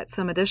to get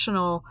some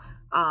additional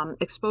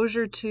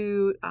exposure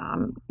to,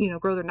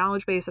 grow their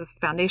knowledge base of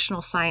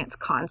foundational science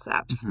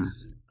concepts.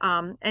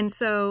 And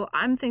so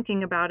I'm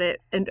thinking about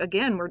it, and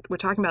again, we're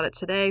talking about it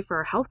today for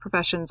our health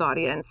professions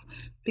audience,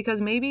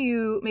 because maybe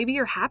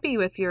you're happy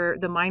with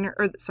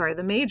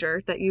the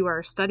major that you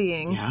are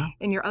studying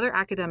in your other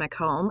academic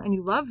home, and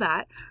you love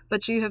that,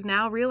 but you have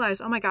now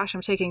realized, oh my gosh,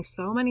 I'm taking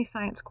so many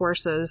science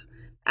courses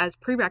as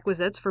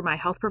prerequisites for my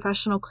health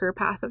professional career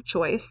path of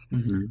choice.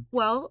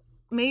 Well,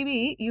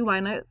 maybe you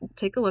want to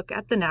take a look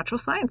at the natural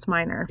science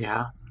minor.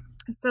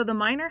 So the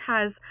minor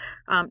has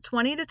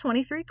 20 to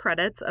 23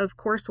 credits of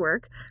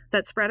coursework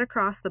that's spread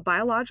across the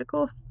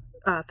biological,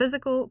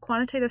 physical,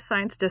 quantitative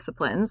science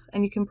disciplines,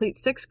 and you complete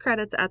 6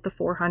 credits at the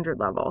 400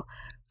 level.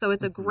 So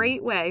it's a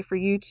great way for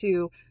you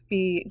to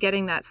be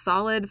getting that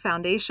solid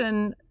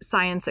foundation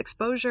science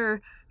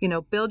exposure,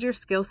 build your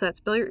skill sets,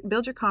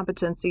 build your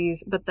competencies,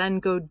 but then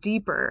go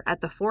deeper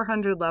at the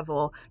 400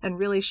 level and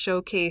really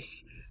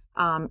showcase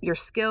your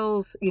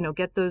skills,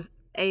 get those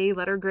A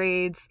letter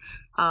grades,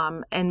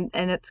 and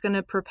it's going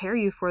to prepare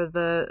you for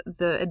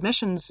the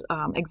admissions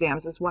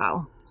exams as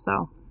well.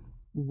 So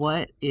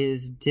what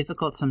is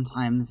difficult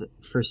sometimes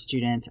for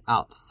students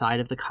outside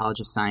of the College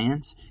of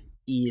Science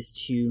is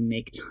to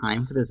make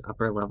time for those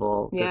upper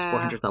level, those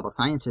 400 level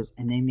sciences,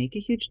 and they make a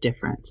huge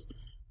difference.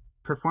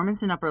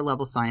 Performance in upper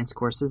level science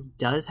courses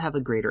does have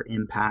a greater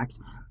impact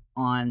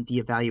on the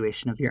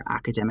evaluation of your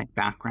academic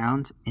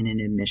background in an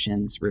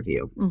admissions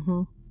review.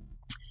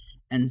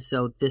 And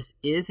so this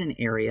is an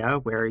area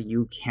where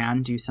you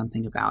can do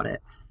something about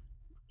it.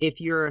 If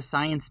you're a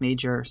science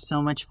major,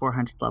 so much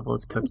 400 level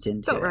is cooked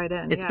into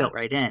it. It's built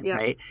right in,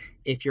 right?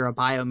 If you're a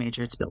bio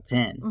major, it's built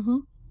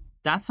in.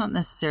 That's not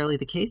necessarily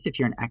the case if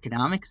you're an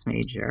economics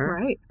major,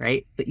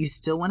 right? But you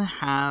still want to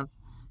have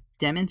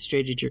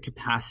demonstrated your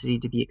capacity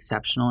to be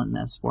exceptional in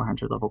those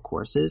 400 level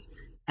courses.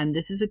 And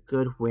this is a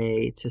good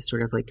way to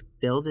sort of like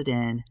build it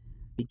in,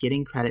 be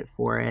getting credit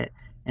for it,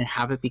 and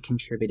have it be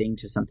contributing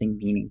to something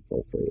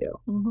meaningful for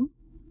you.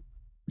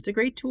 It's a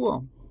great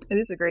tool. It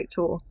is a great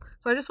tool.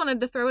 So I just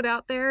wanted to throw it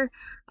out there.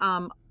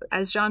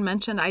 As John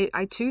mentioned,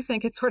 I too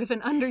think it's sort of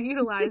an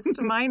underutilized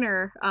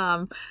minor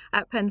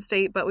at Penn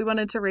State, but we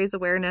wanted to raise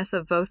awareness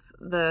of both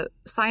the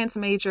science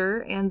major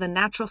and the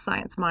natural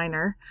science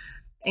minor.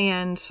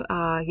 And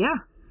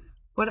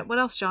what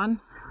else,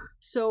 John?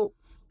 So,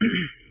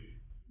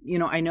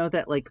 I know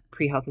that like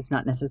pre-health is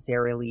not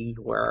necessarily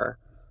your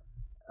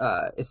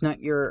it's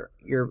not your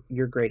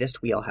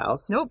greatest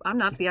wheelhouse. Nope, I'm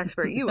not the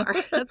expert. You are.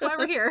 That's why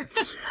we're here.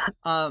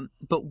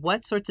 But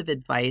what sorts of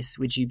advice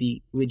would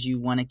you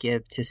want to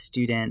give to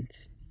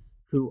students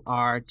who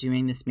are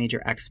doing this major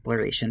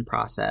exploration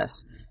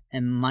process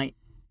and might,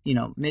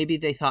 maybe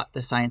they thought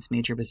the science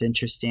major was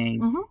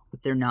interesting,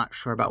 but they're not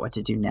sure about what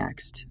to do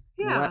next?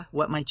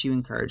 What might you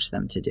encourage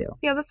them to do?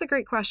 Yeah, that's a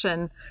great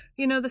question.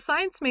 The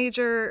science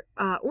major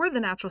or the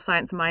natural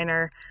science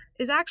minor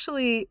is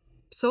actually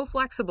so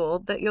flexible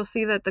that you'll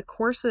see that the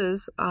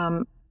courses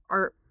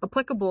are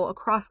applicable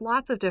across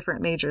lots of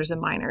different majors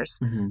and minors,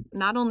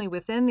 not only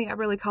within the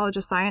Eberly College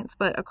of Science,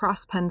 but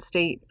across Penn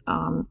State,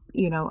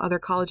 other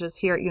colleges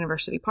here at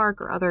University Park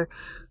or other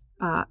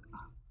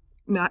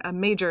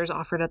majors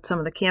offered at some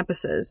of the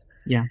campuses.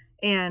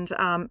 And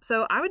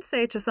so I would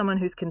say to someone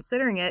who's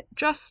considering it,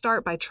 just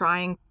start by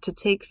trying to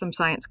take some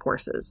science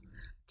courses.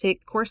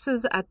 Take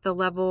courses at the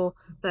level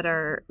that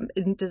are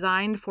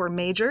designed for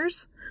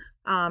majors.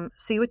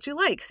 See what you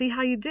like, see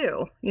how you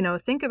do,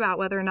 think about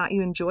whether or not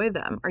you enjoy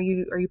them. Are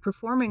you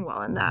performing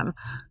well in them?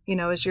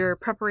 Is your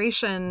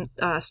preparation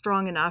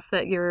strong enough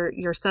that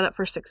you're set up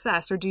for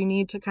success, or do you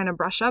need to kind of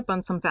brush up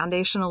on some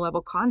foundational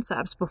level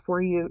concepts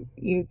before you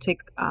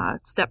take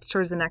steps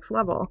towards the next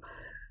level?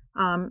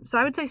 So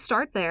I would say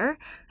start there,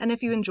 and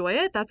if you enjoy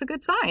it, that's a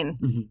good sign.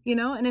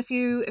 And if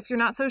you're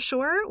not so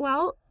sure,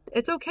 well,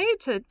 it's okay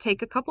to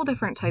take a couple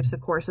different types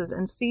of courses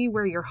and see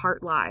where your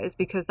heart lies,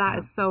 because that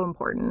is so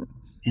important.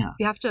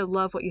 You have to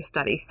love what you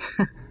study.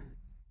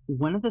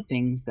 One of the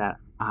things that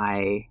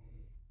I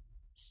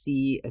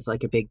see as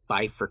like a big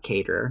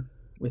bifurcator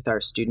with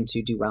our students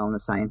who do well in the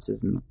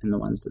sciences and the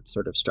ones that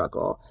sort of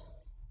struggle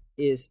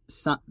is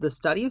the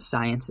study of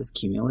science is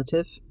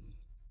cumulative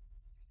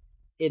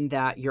in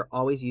that you're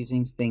always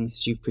using things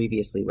that you've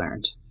previously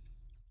learned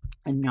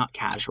and not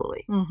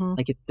casually.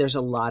 Like there's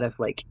a lot of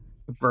like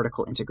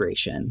vertical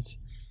integrations,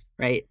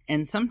 right?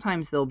 And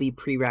sometimes there'll be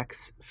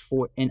prereqs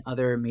in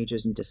other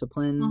majors and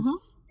disciplines.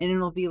 And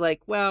it'll be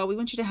like, well, we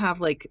want you to have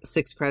like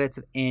 6 credits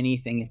of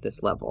anything at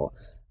this level.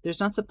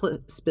 There's not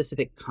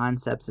specific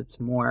concepts.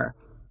 It's more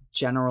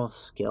general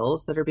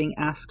skills that are being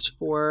asked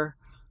for,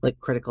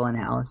 like critical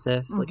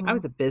analysis. Like I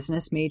was a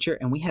business major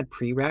and we had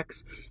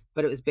prereqs,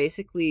 but it was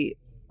basically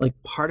like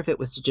part of it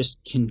was to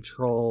just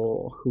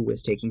control who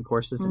was taking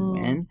courses and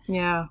when.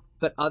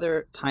 But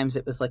other times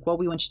it was like, well,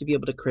 we want you to be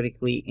able to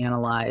critically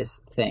analyze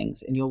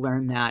things. And you'll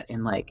learn that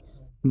in like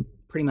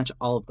pretty much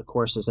all of the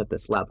courses at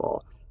this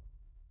level.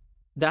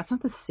 That's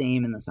not the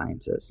same in the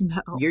sciences.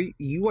 No.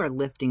 You are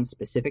lifting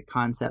specific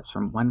concepts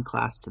from one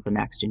class to the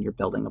next, and you're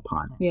building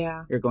upon it.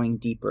 Yeah. You're going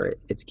deeper.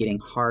 It's getting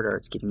harder.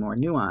 It's getting more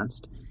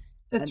nuanced.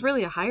 It's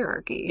really a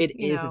hierarchy. It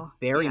is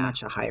very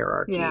much a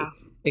hierarchy. Yeah.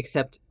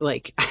 Except,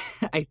 like,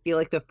 I feel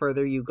like the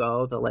further you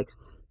go, the, like,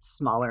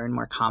 smaller and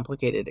more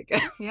complicated it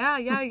gets. Yeah.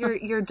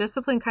 Your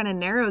discipline kind of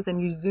narrows and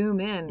you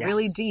zoom in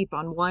really deep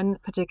on one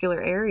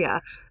particular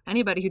area.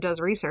 Anybody who does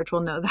research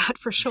will know that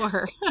for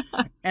sure.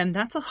 And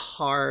that's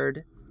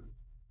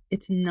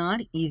it's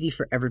not easy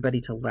for everybody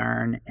to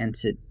learn and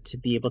to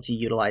be able to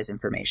utilize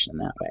information in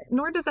that way.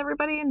 Nor does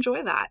everybody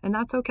enjoy that, and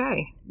that's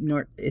okay.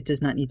 Nor it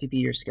does not need to be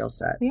your skill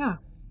set. Yeah.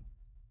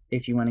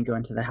 If you want to go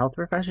into the health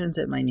professions,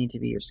 it might need to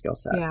be your skill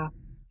set. Yeah.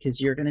 Because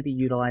you're going to be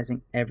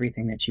utilizing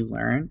everything that you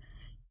learn.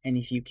 And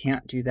if you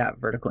can't do that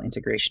vertical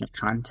integration of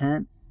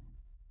content,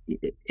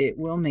 it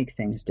will make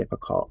things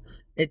difficult.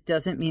 It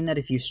doesn't mean that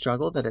if you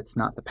struggle that it's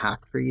not the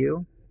path for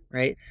you,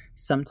 right?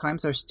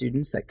 Sometimes our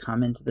students that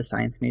come into the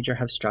science major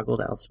have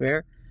struggled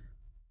elsewhere,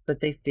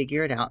 but they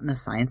figure it out in the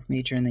science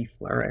major and they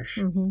flourish.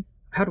 Mm-hmm.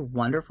 I've had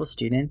wonderful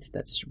students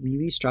that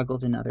really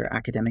struggled in other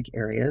academic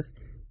areas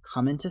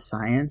come into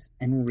science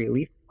and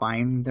really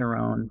find their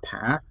own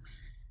path.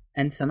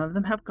 And some of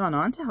them have gone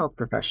on to health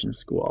profession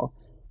school.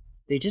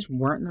 They just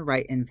weren't in the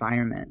right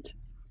environment,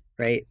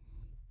 right?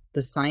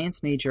 The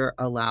science major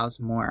allows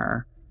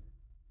more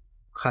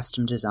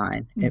custom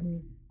design. Mm-hmm. It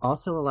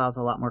also allows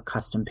a lot more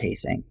custom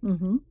pacing.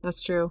 Mm-hmm.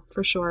 That's true,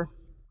 for sure.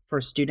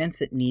 For students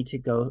that need to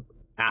go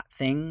at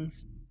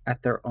things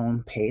at their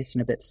own pace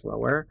and a bit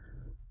slower,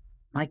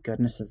 my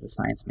goodness, is the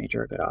science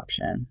major a good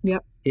option?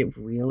 Yep. It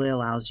really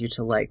allows you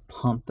to, like,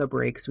 pump the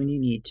brakes when you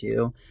need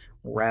to,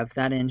 rev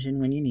that engine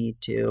when you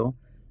need to.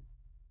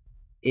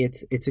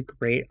 It's a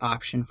great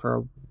option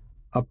for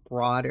a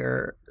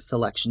broader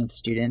selection of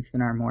students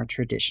than our more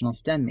traditional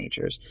STEM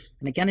majors.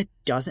 And again, it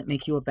doesn't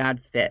make you a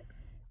bad fit.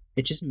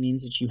 It just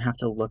means that you have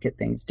to look at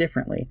things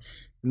differently.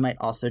 It might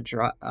also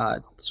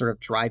sort of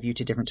drive you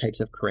to different types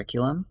of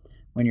curriculum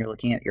when you're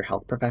looking at your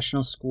health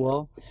professional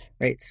school,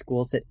 right?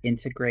 Schools that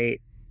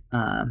integrate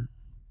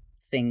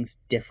things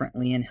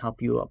differently and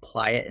help you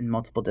apply it in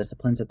multiple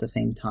disciplines at the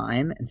same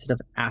time instead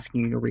of asking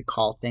you to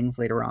recall things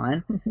later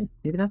on.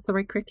 Maybe that's the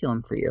right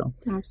curriculum for you.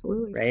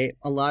 Absolutely. Right?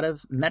 A lot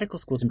of medical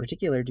schools in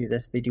particular do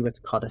this. They do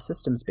what's called a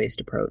systems-based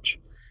approach.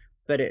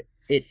 But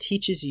it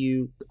teaches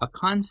you a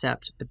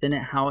concept, but then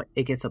how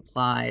it gets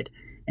applied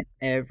in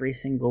every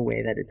single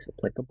way that it's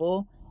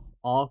applicable,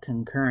 all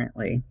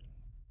concurrently.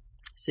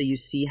 So you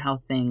see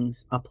how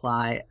things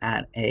apply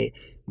at a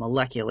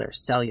molecular,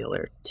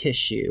 cellular,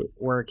 tissue,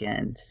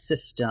 organ,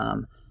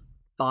 system,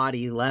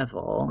 body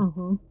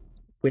level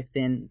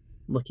within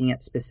looking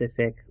at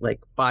specific,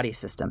 like, body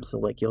systems. So,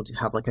 like, you'll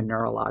have, like, a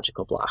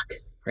neurological block,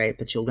 right?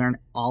 But you'll learn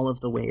all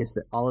of the ways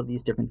that all of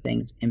these different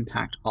things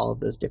impact all of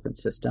those different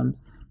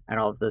systems at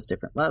all of those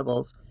different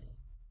levels.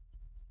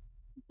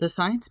 The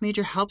science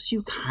major helps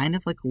you kind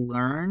of, like,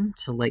 learn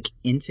to, like,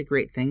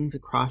 integrate things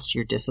across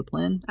your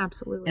discipline.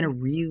 Absolutely. In a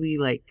really,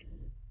 like,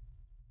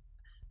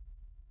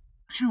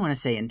 I don't want to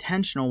say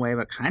intentional way,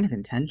 but kind of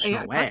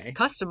intentional way.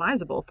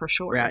 Customizable for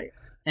sure. Right.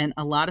 And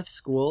a lot of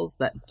schools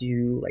that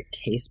do, like,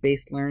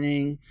 case-based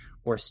learning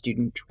or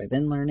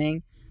student-driven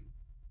learning,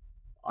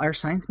 our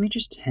science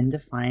majors tend to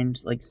find,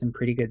 like, some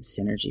pretty good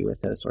synergy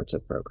with those sorts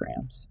of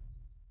programs.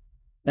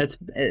 That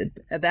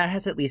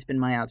has at least been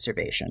my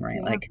observation,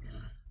 right? Yeah. Like,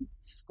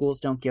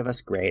 schools don't give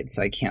us grades,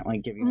 so I can't,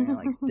 like, give you any,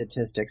 like,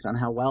 statistics on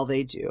how well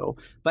they do.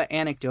 But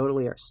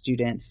anecdotally, our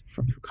students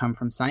who come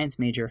from science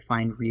major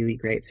find really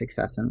great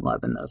success and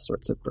love in those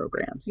sorts of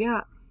programs.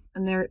 Yeah,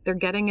 and they're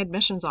getting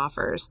admissions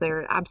offers.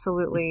 They're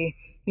absolutely,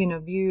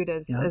 viewed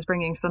as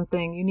bringing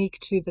something unique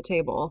to the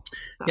table.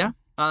 So. Yeah.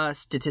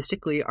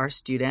 Statistically, our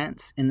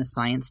students in the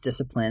science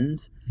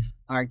disciplines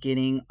are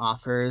getting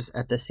offers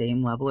at the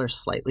same level or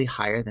slightly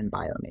higher than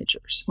bio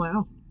majors.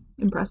 Wow.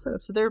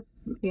 Impressive. So they're,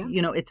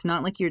 it's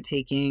not like you're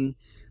taking,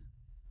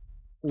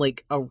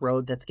 like, a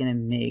road that's going to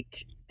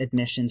make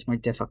admissions more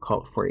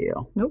difficult for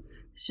you. Nope.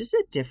 It's just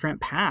a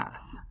different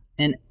path.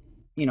 And,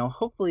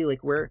 hopefully, like,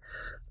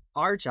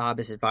 our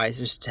job as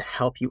advisors to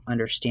help you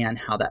understand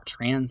how that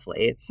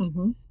translates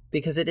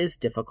because it is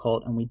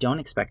difficult and we don't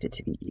expect it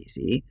to be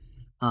easy.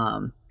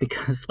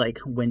 Because, like,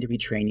 when do we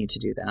train you to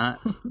do that?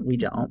 We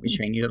don't. We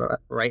train you to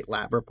write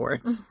lab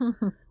reports.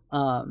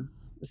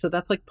 So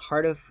that's, like,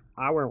 part of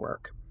our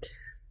work.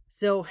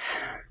 So,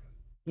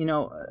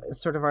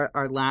 sort of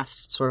our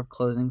last sort of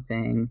closing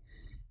thing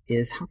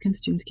is, how can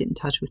students get in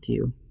touch with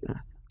you, Beth?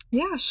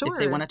 Yeah, sure. If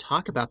they want to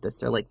talk about this,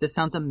 they're like, this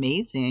sounds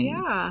amazing.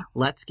 Yeah.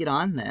 Let's get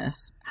on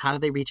this. How do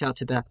they reach out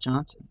to Beth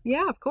Johnson?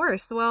 Yeah, of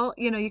course. Well,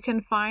 you can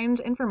find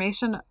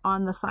information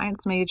on the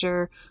science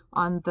major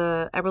on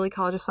the Eberly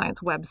College of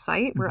Science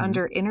website. We're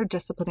under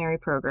interdisciplinary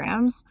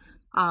programs.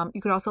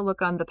 You could also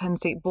look on the Penn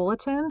State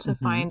Bulletin to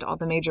find all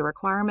the major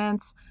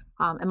requirements.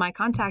 And my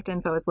contact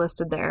info is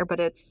listed there, but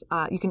it's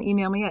you can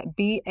email me at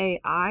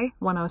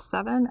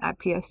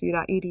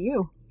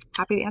BAI107@psu.edu.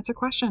 Happy to answer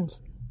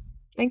questions.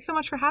 Thanks so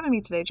much for having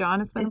me today,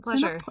 John. It's been a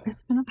pleasure.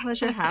 It's been a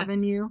pleasure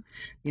having you.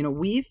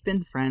 We've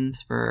been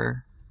friends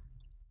for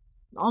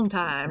long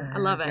time. I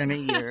love it.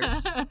 Many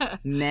years,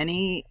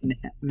 many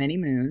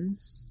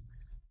moons.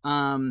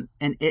 And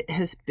it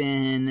has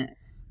been,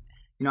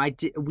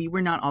 we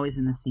were not always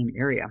in the same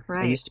area.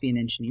 Right. I used to be in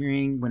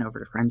engineering, went over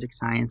to forensic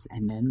science,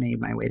 and then made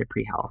my way to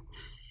pre-health.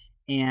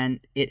 And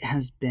it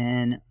has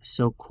been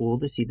so cool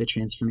to see the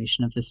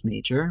transformation of this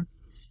major.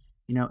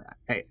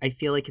 I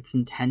feel like it's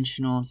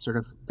intentional, sort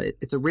of,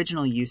 its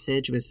original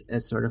usage was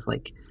as sort of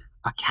like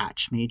a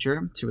catch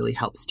major to really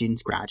help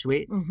students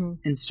graduate. Mm-hmm.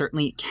 And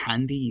certainly it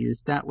can be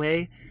used that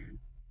way.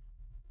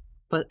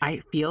 But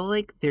I feel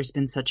like there's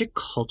been such a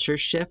culture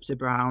shift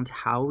around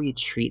how we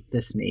treat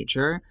this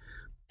major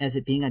as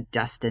it being a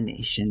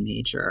destination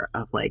major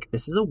of like,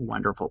 this is a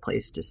wonderful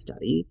place to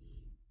study.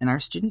 And our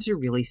students are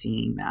really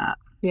seeing that.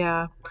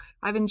 Yeah,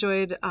 I've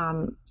enjoyed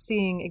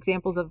seeing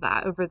examples of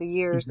that over the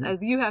years, Mm-hmm.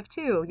 as you have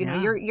too.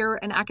 You're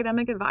an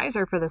academic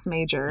advisor for this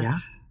major. Yeah.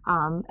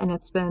 And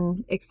it's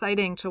been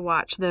exciting to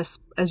watch this,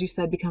 as you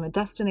said, become a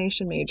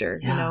destination major.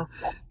 Yeah.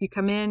 You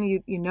come in,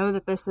 you know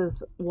that this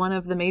is one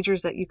of the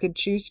majors that you could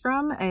choose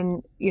from.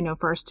 And,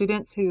 for our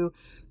students who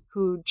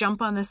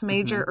jump on this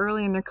major Mm-hmm.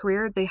 early in their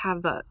career, they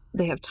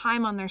have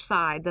time on their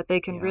side that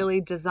they can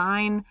really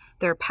design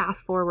their path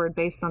forward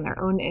based on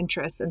their own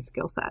interests and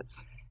skill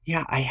sets.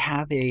 Yeah, I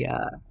have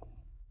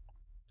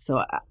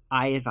so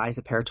I advise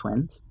a pair of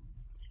twins.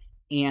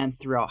 And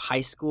throughout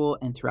high school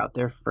and throughout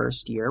their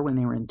first year, when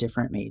they were in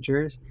different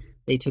majors,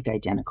 they took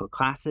identical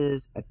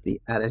classes at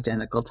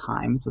identical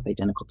times with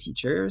identical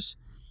teachers.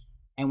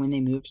 And when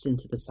they moved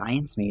into the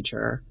science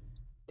major,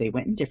 they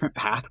went in different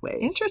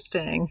pathways.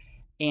 Interesting.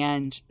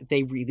 And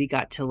they really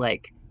got to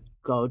like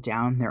go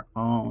down their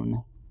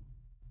own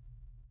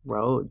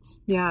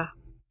roads. Yeah.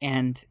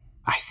 And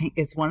I think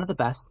it's one of the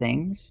best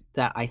things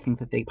that I think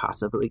that they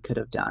possibly could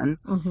have done.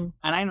 Mm-hmm.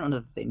 And I don't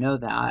know that they know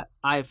that.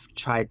 I've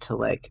tried to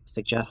like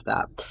suggest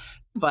that.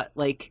 But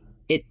like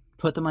it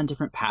put them on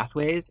different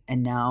pathways,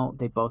 and now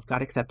they both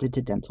got accepted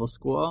to dental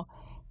school,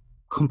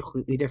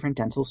 completely different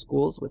dental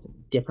schools with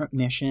different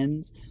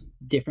missions,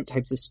 different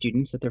types of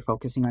students that they're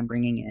focusing on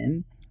bringing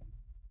in.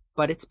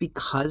 But it's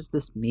because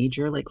this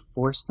major like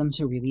forced them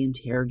to really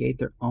interrogate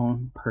their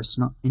own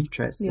personal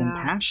interests and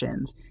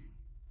passions.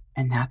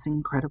 And that's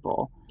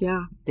incredible.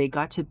 Yeah. They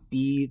got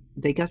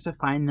to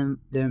find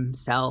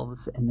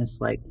themselves in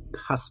this like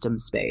custom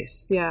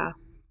space. Yeah.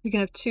 You can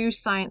have two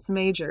science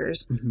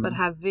majors, Mm-hmm. but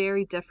have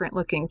very different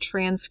looking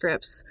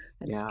transcripts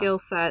and skill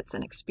sets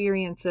and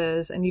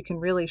experiences. And you can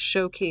really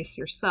showcase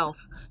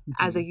yourself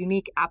as a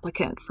unique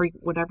applicant for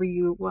whatever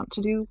you want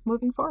to do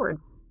moving forward.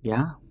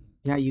 Yeah.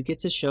 Yeah. You get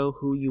to show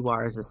who you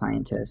are as a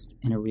scientist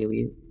in a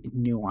really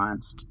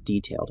nuanced,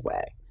 detailed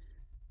way.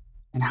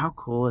 And how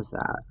cool is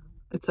that?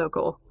 It's so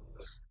cool.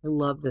 I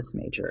love this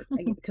major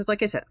because,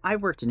 like I said,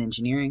 I've worked in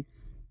engineering,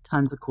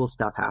 tons of cool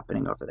stuff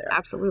happening over there.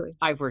 Absolutely.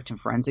 I've worked in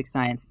forensic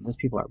science. Those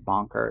people are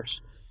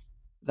bonkers.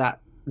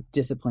 That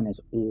discipline is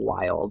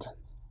wild.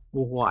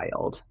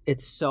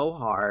 It's so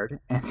hard.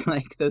 And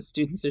like those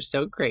students are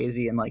so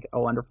crazy in like a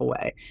wonderful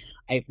way.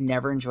 I've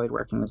never enjoyed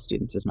working with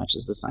students as much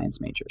as the science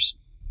majors.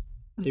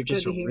 They're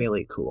just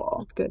really cool.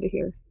 That's good to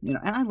hear. And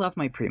I love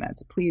my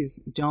pre-meds. Please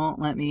don't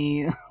let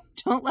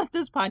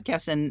this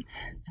podcast and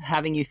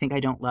having you think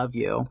I don't love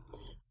you.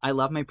 I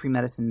love my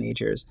pre-medicine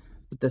majors,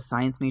 but the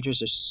science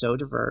majors are so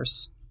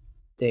diverse.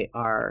 They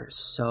are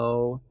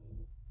so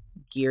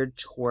geared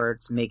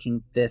towards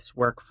making this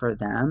work for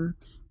them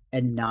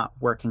and not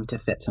working to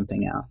fit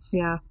something else.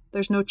 Yeah.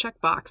 There's no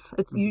checkbox.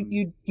 It's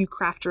you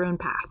craft your own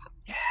path.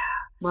 Yeah.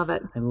 Love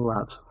it. I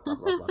love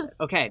it.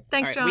 Okay.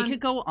 Thanks, all right. John. We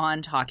could go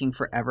on talking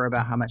forever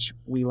about how much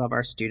we love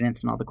our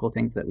students and all the cool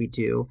things that we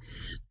do,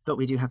 but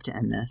we do have to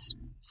end this.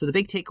 So the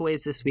big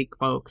takeaways this week,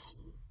 folks,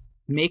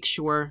 make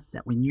sure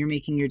that when you're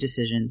making your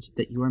decisions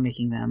that you are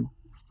making them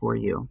for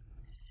you.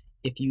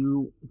 If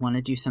you want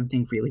to do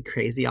something really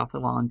crazy off the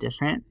wall and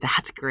different,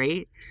 that's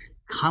great.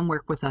 Come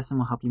work with us and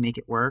we'll help you make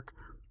it work.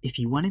 If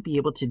you want to be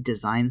able to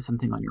design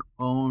something on your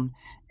own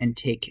and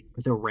take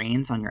the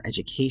reins on your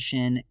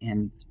education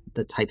and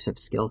the types of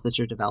skills that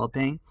you're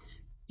developing,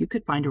 you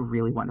could find a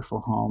really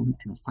wonderful home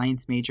in a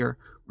science major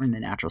or in the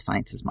natural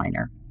sciences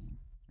minor.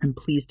 And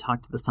please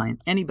talk to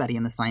anybody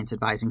in the Science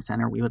Advising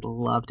Center. We would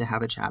love to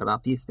have a chat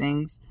about these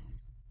things.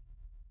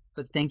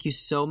 But thank you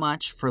so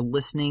much for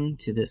listening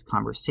to this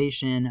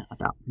conversation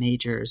about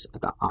majors,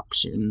 about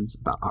options,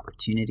 about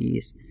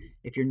opportunities.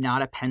 If you're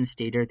not a Penn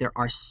Stater, there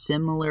are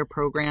similar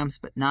programs,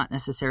 but not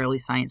necessarily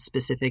science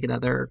specific at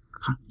other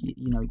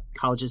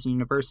colleges and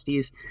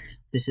universities.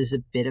 This is a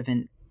bit of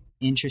an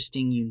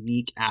interesting,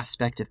 unique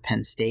aspect of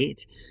Penn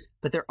State.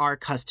 But there are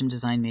custom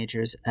design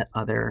majors at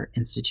other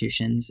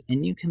institutions,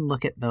 and you can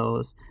look at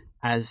those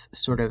as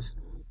sort of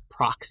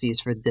proxies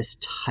for this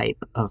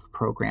type of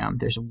program.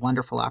 There's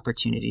wonderful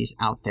opportunities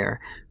out there,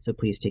 so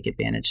please take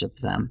advantage of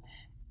them.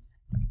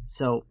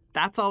 So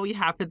that's all we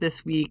have for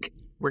this week.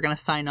 We're going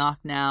to sign off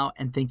now,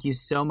 and thank you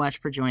so much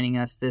for joining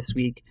us this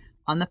week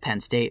on the Penn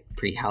State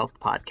Pre-Health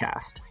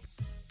Podcast.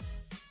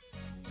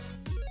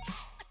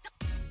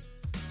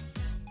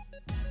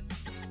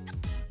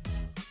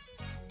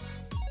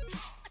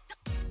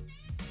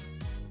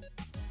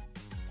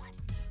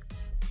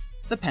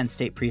 The Penn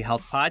State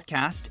Pre-Health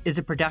Podcast is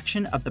a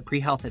production of the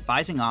Pre-Health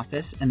Advising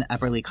Office in the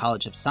Eberly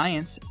College of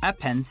Science at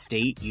Penn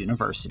State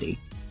University.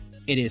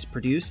 It is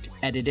produced,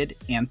 edited,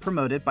 and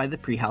promoted by the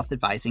Pre-Health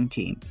Advising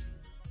team.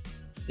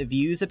 The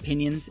views,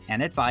 opinions,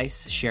 and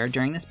advice shared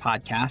during this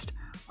podcast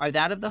are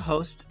that of the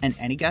hosts and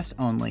any guest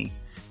only,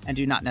 and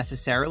do not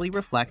necessarily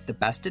reflect the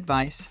best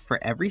advice for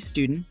every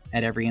student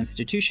at every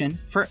institution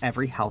for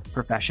every health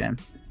profession.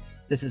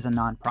 This is a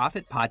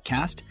nonprofit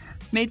podcast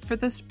made for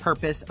this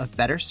purpose of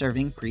better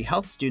serving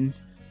pre-health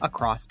students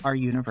across our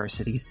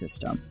university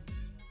system.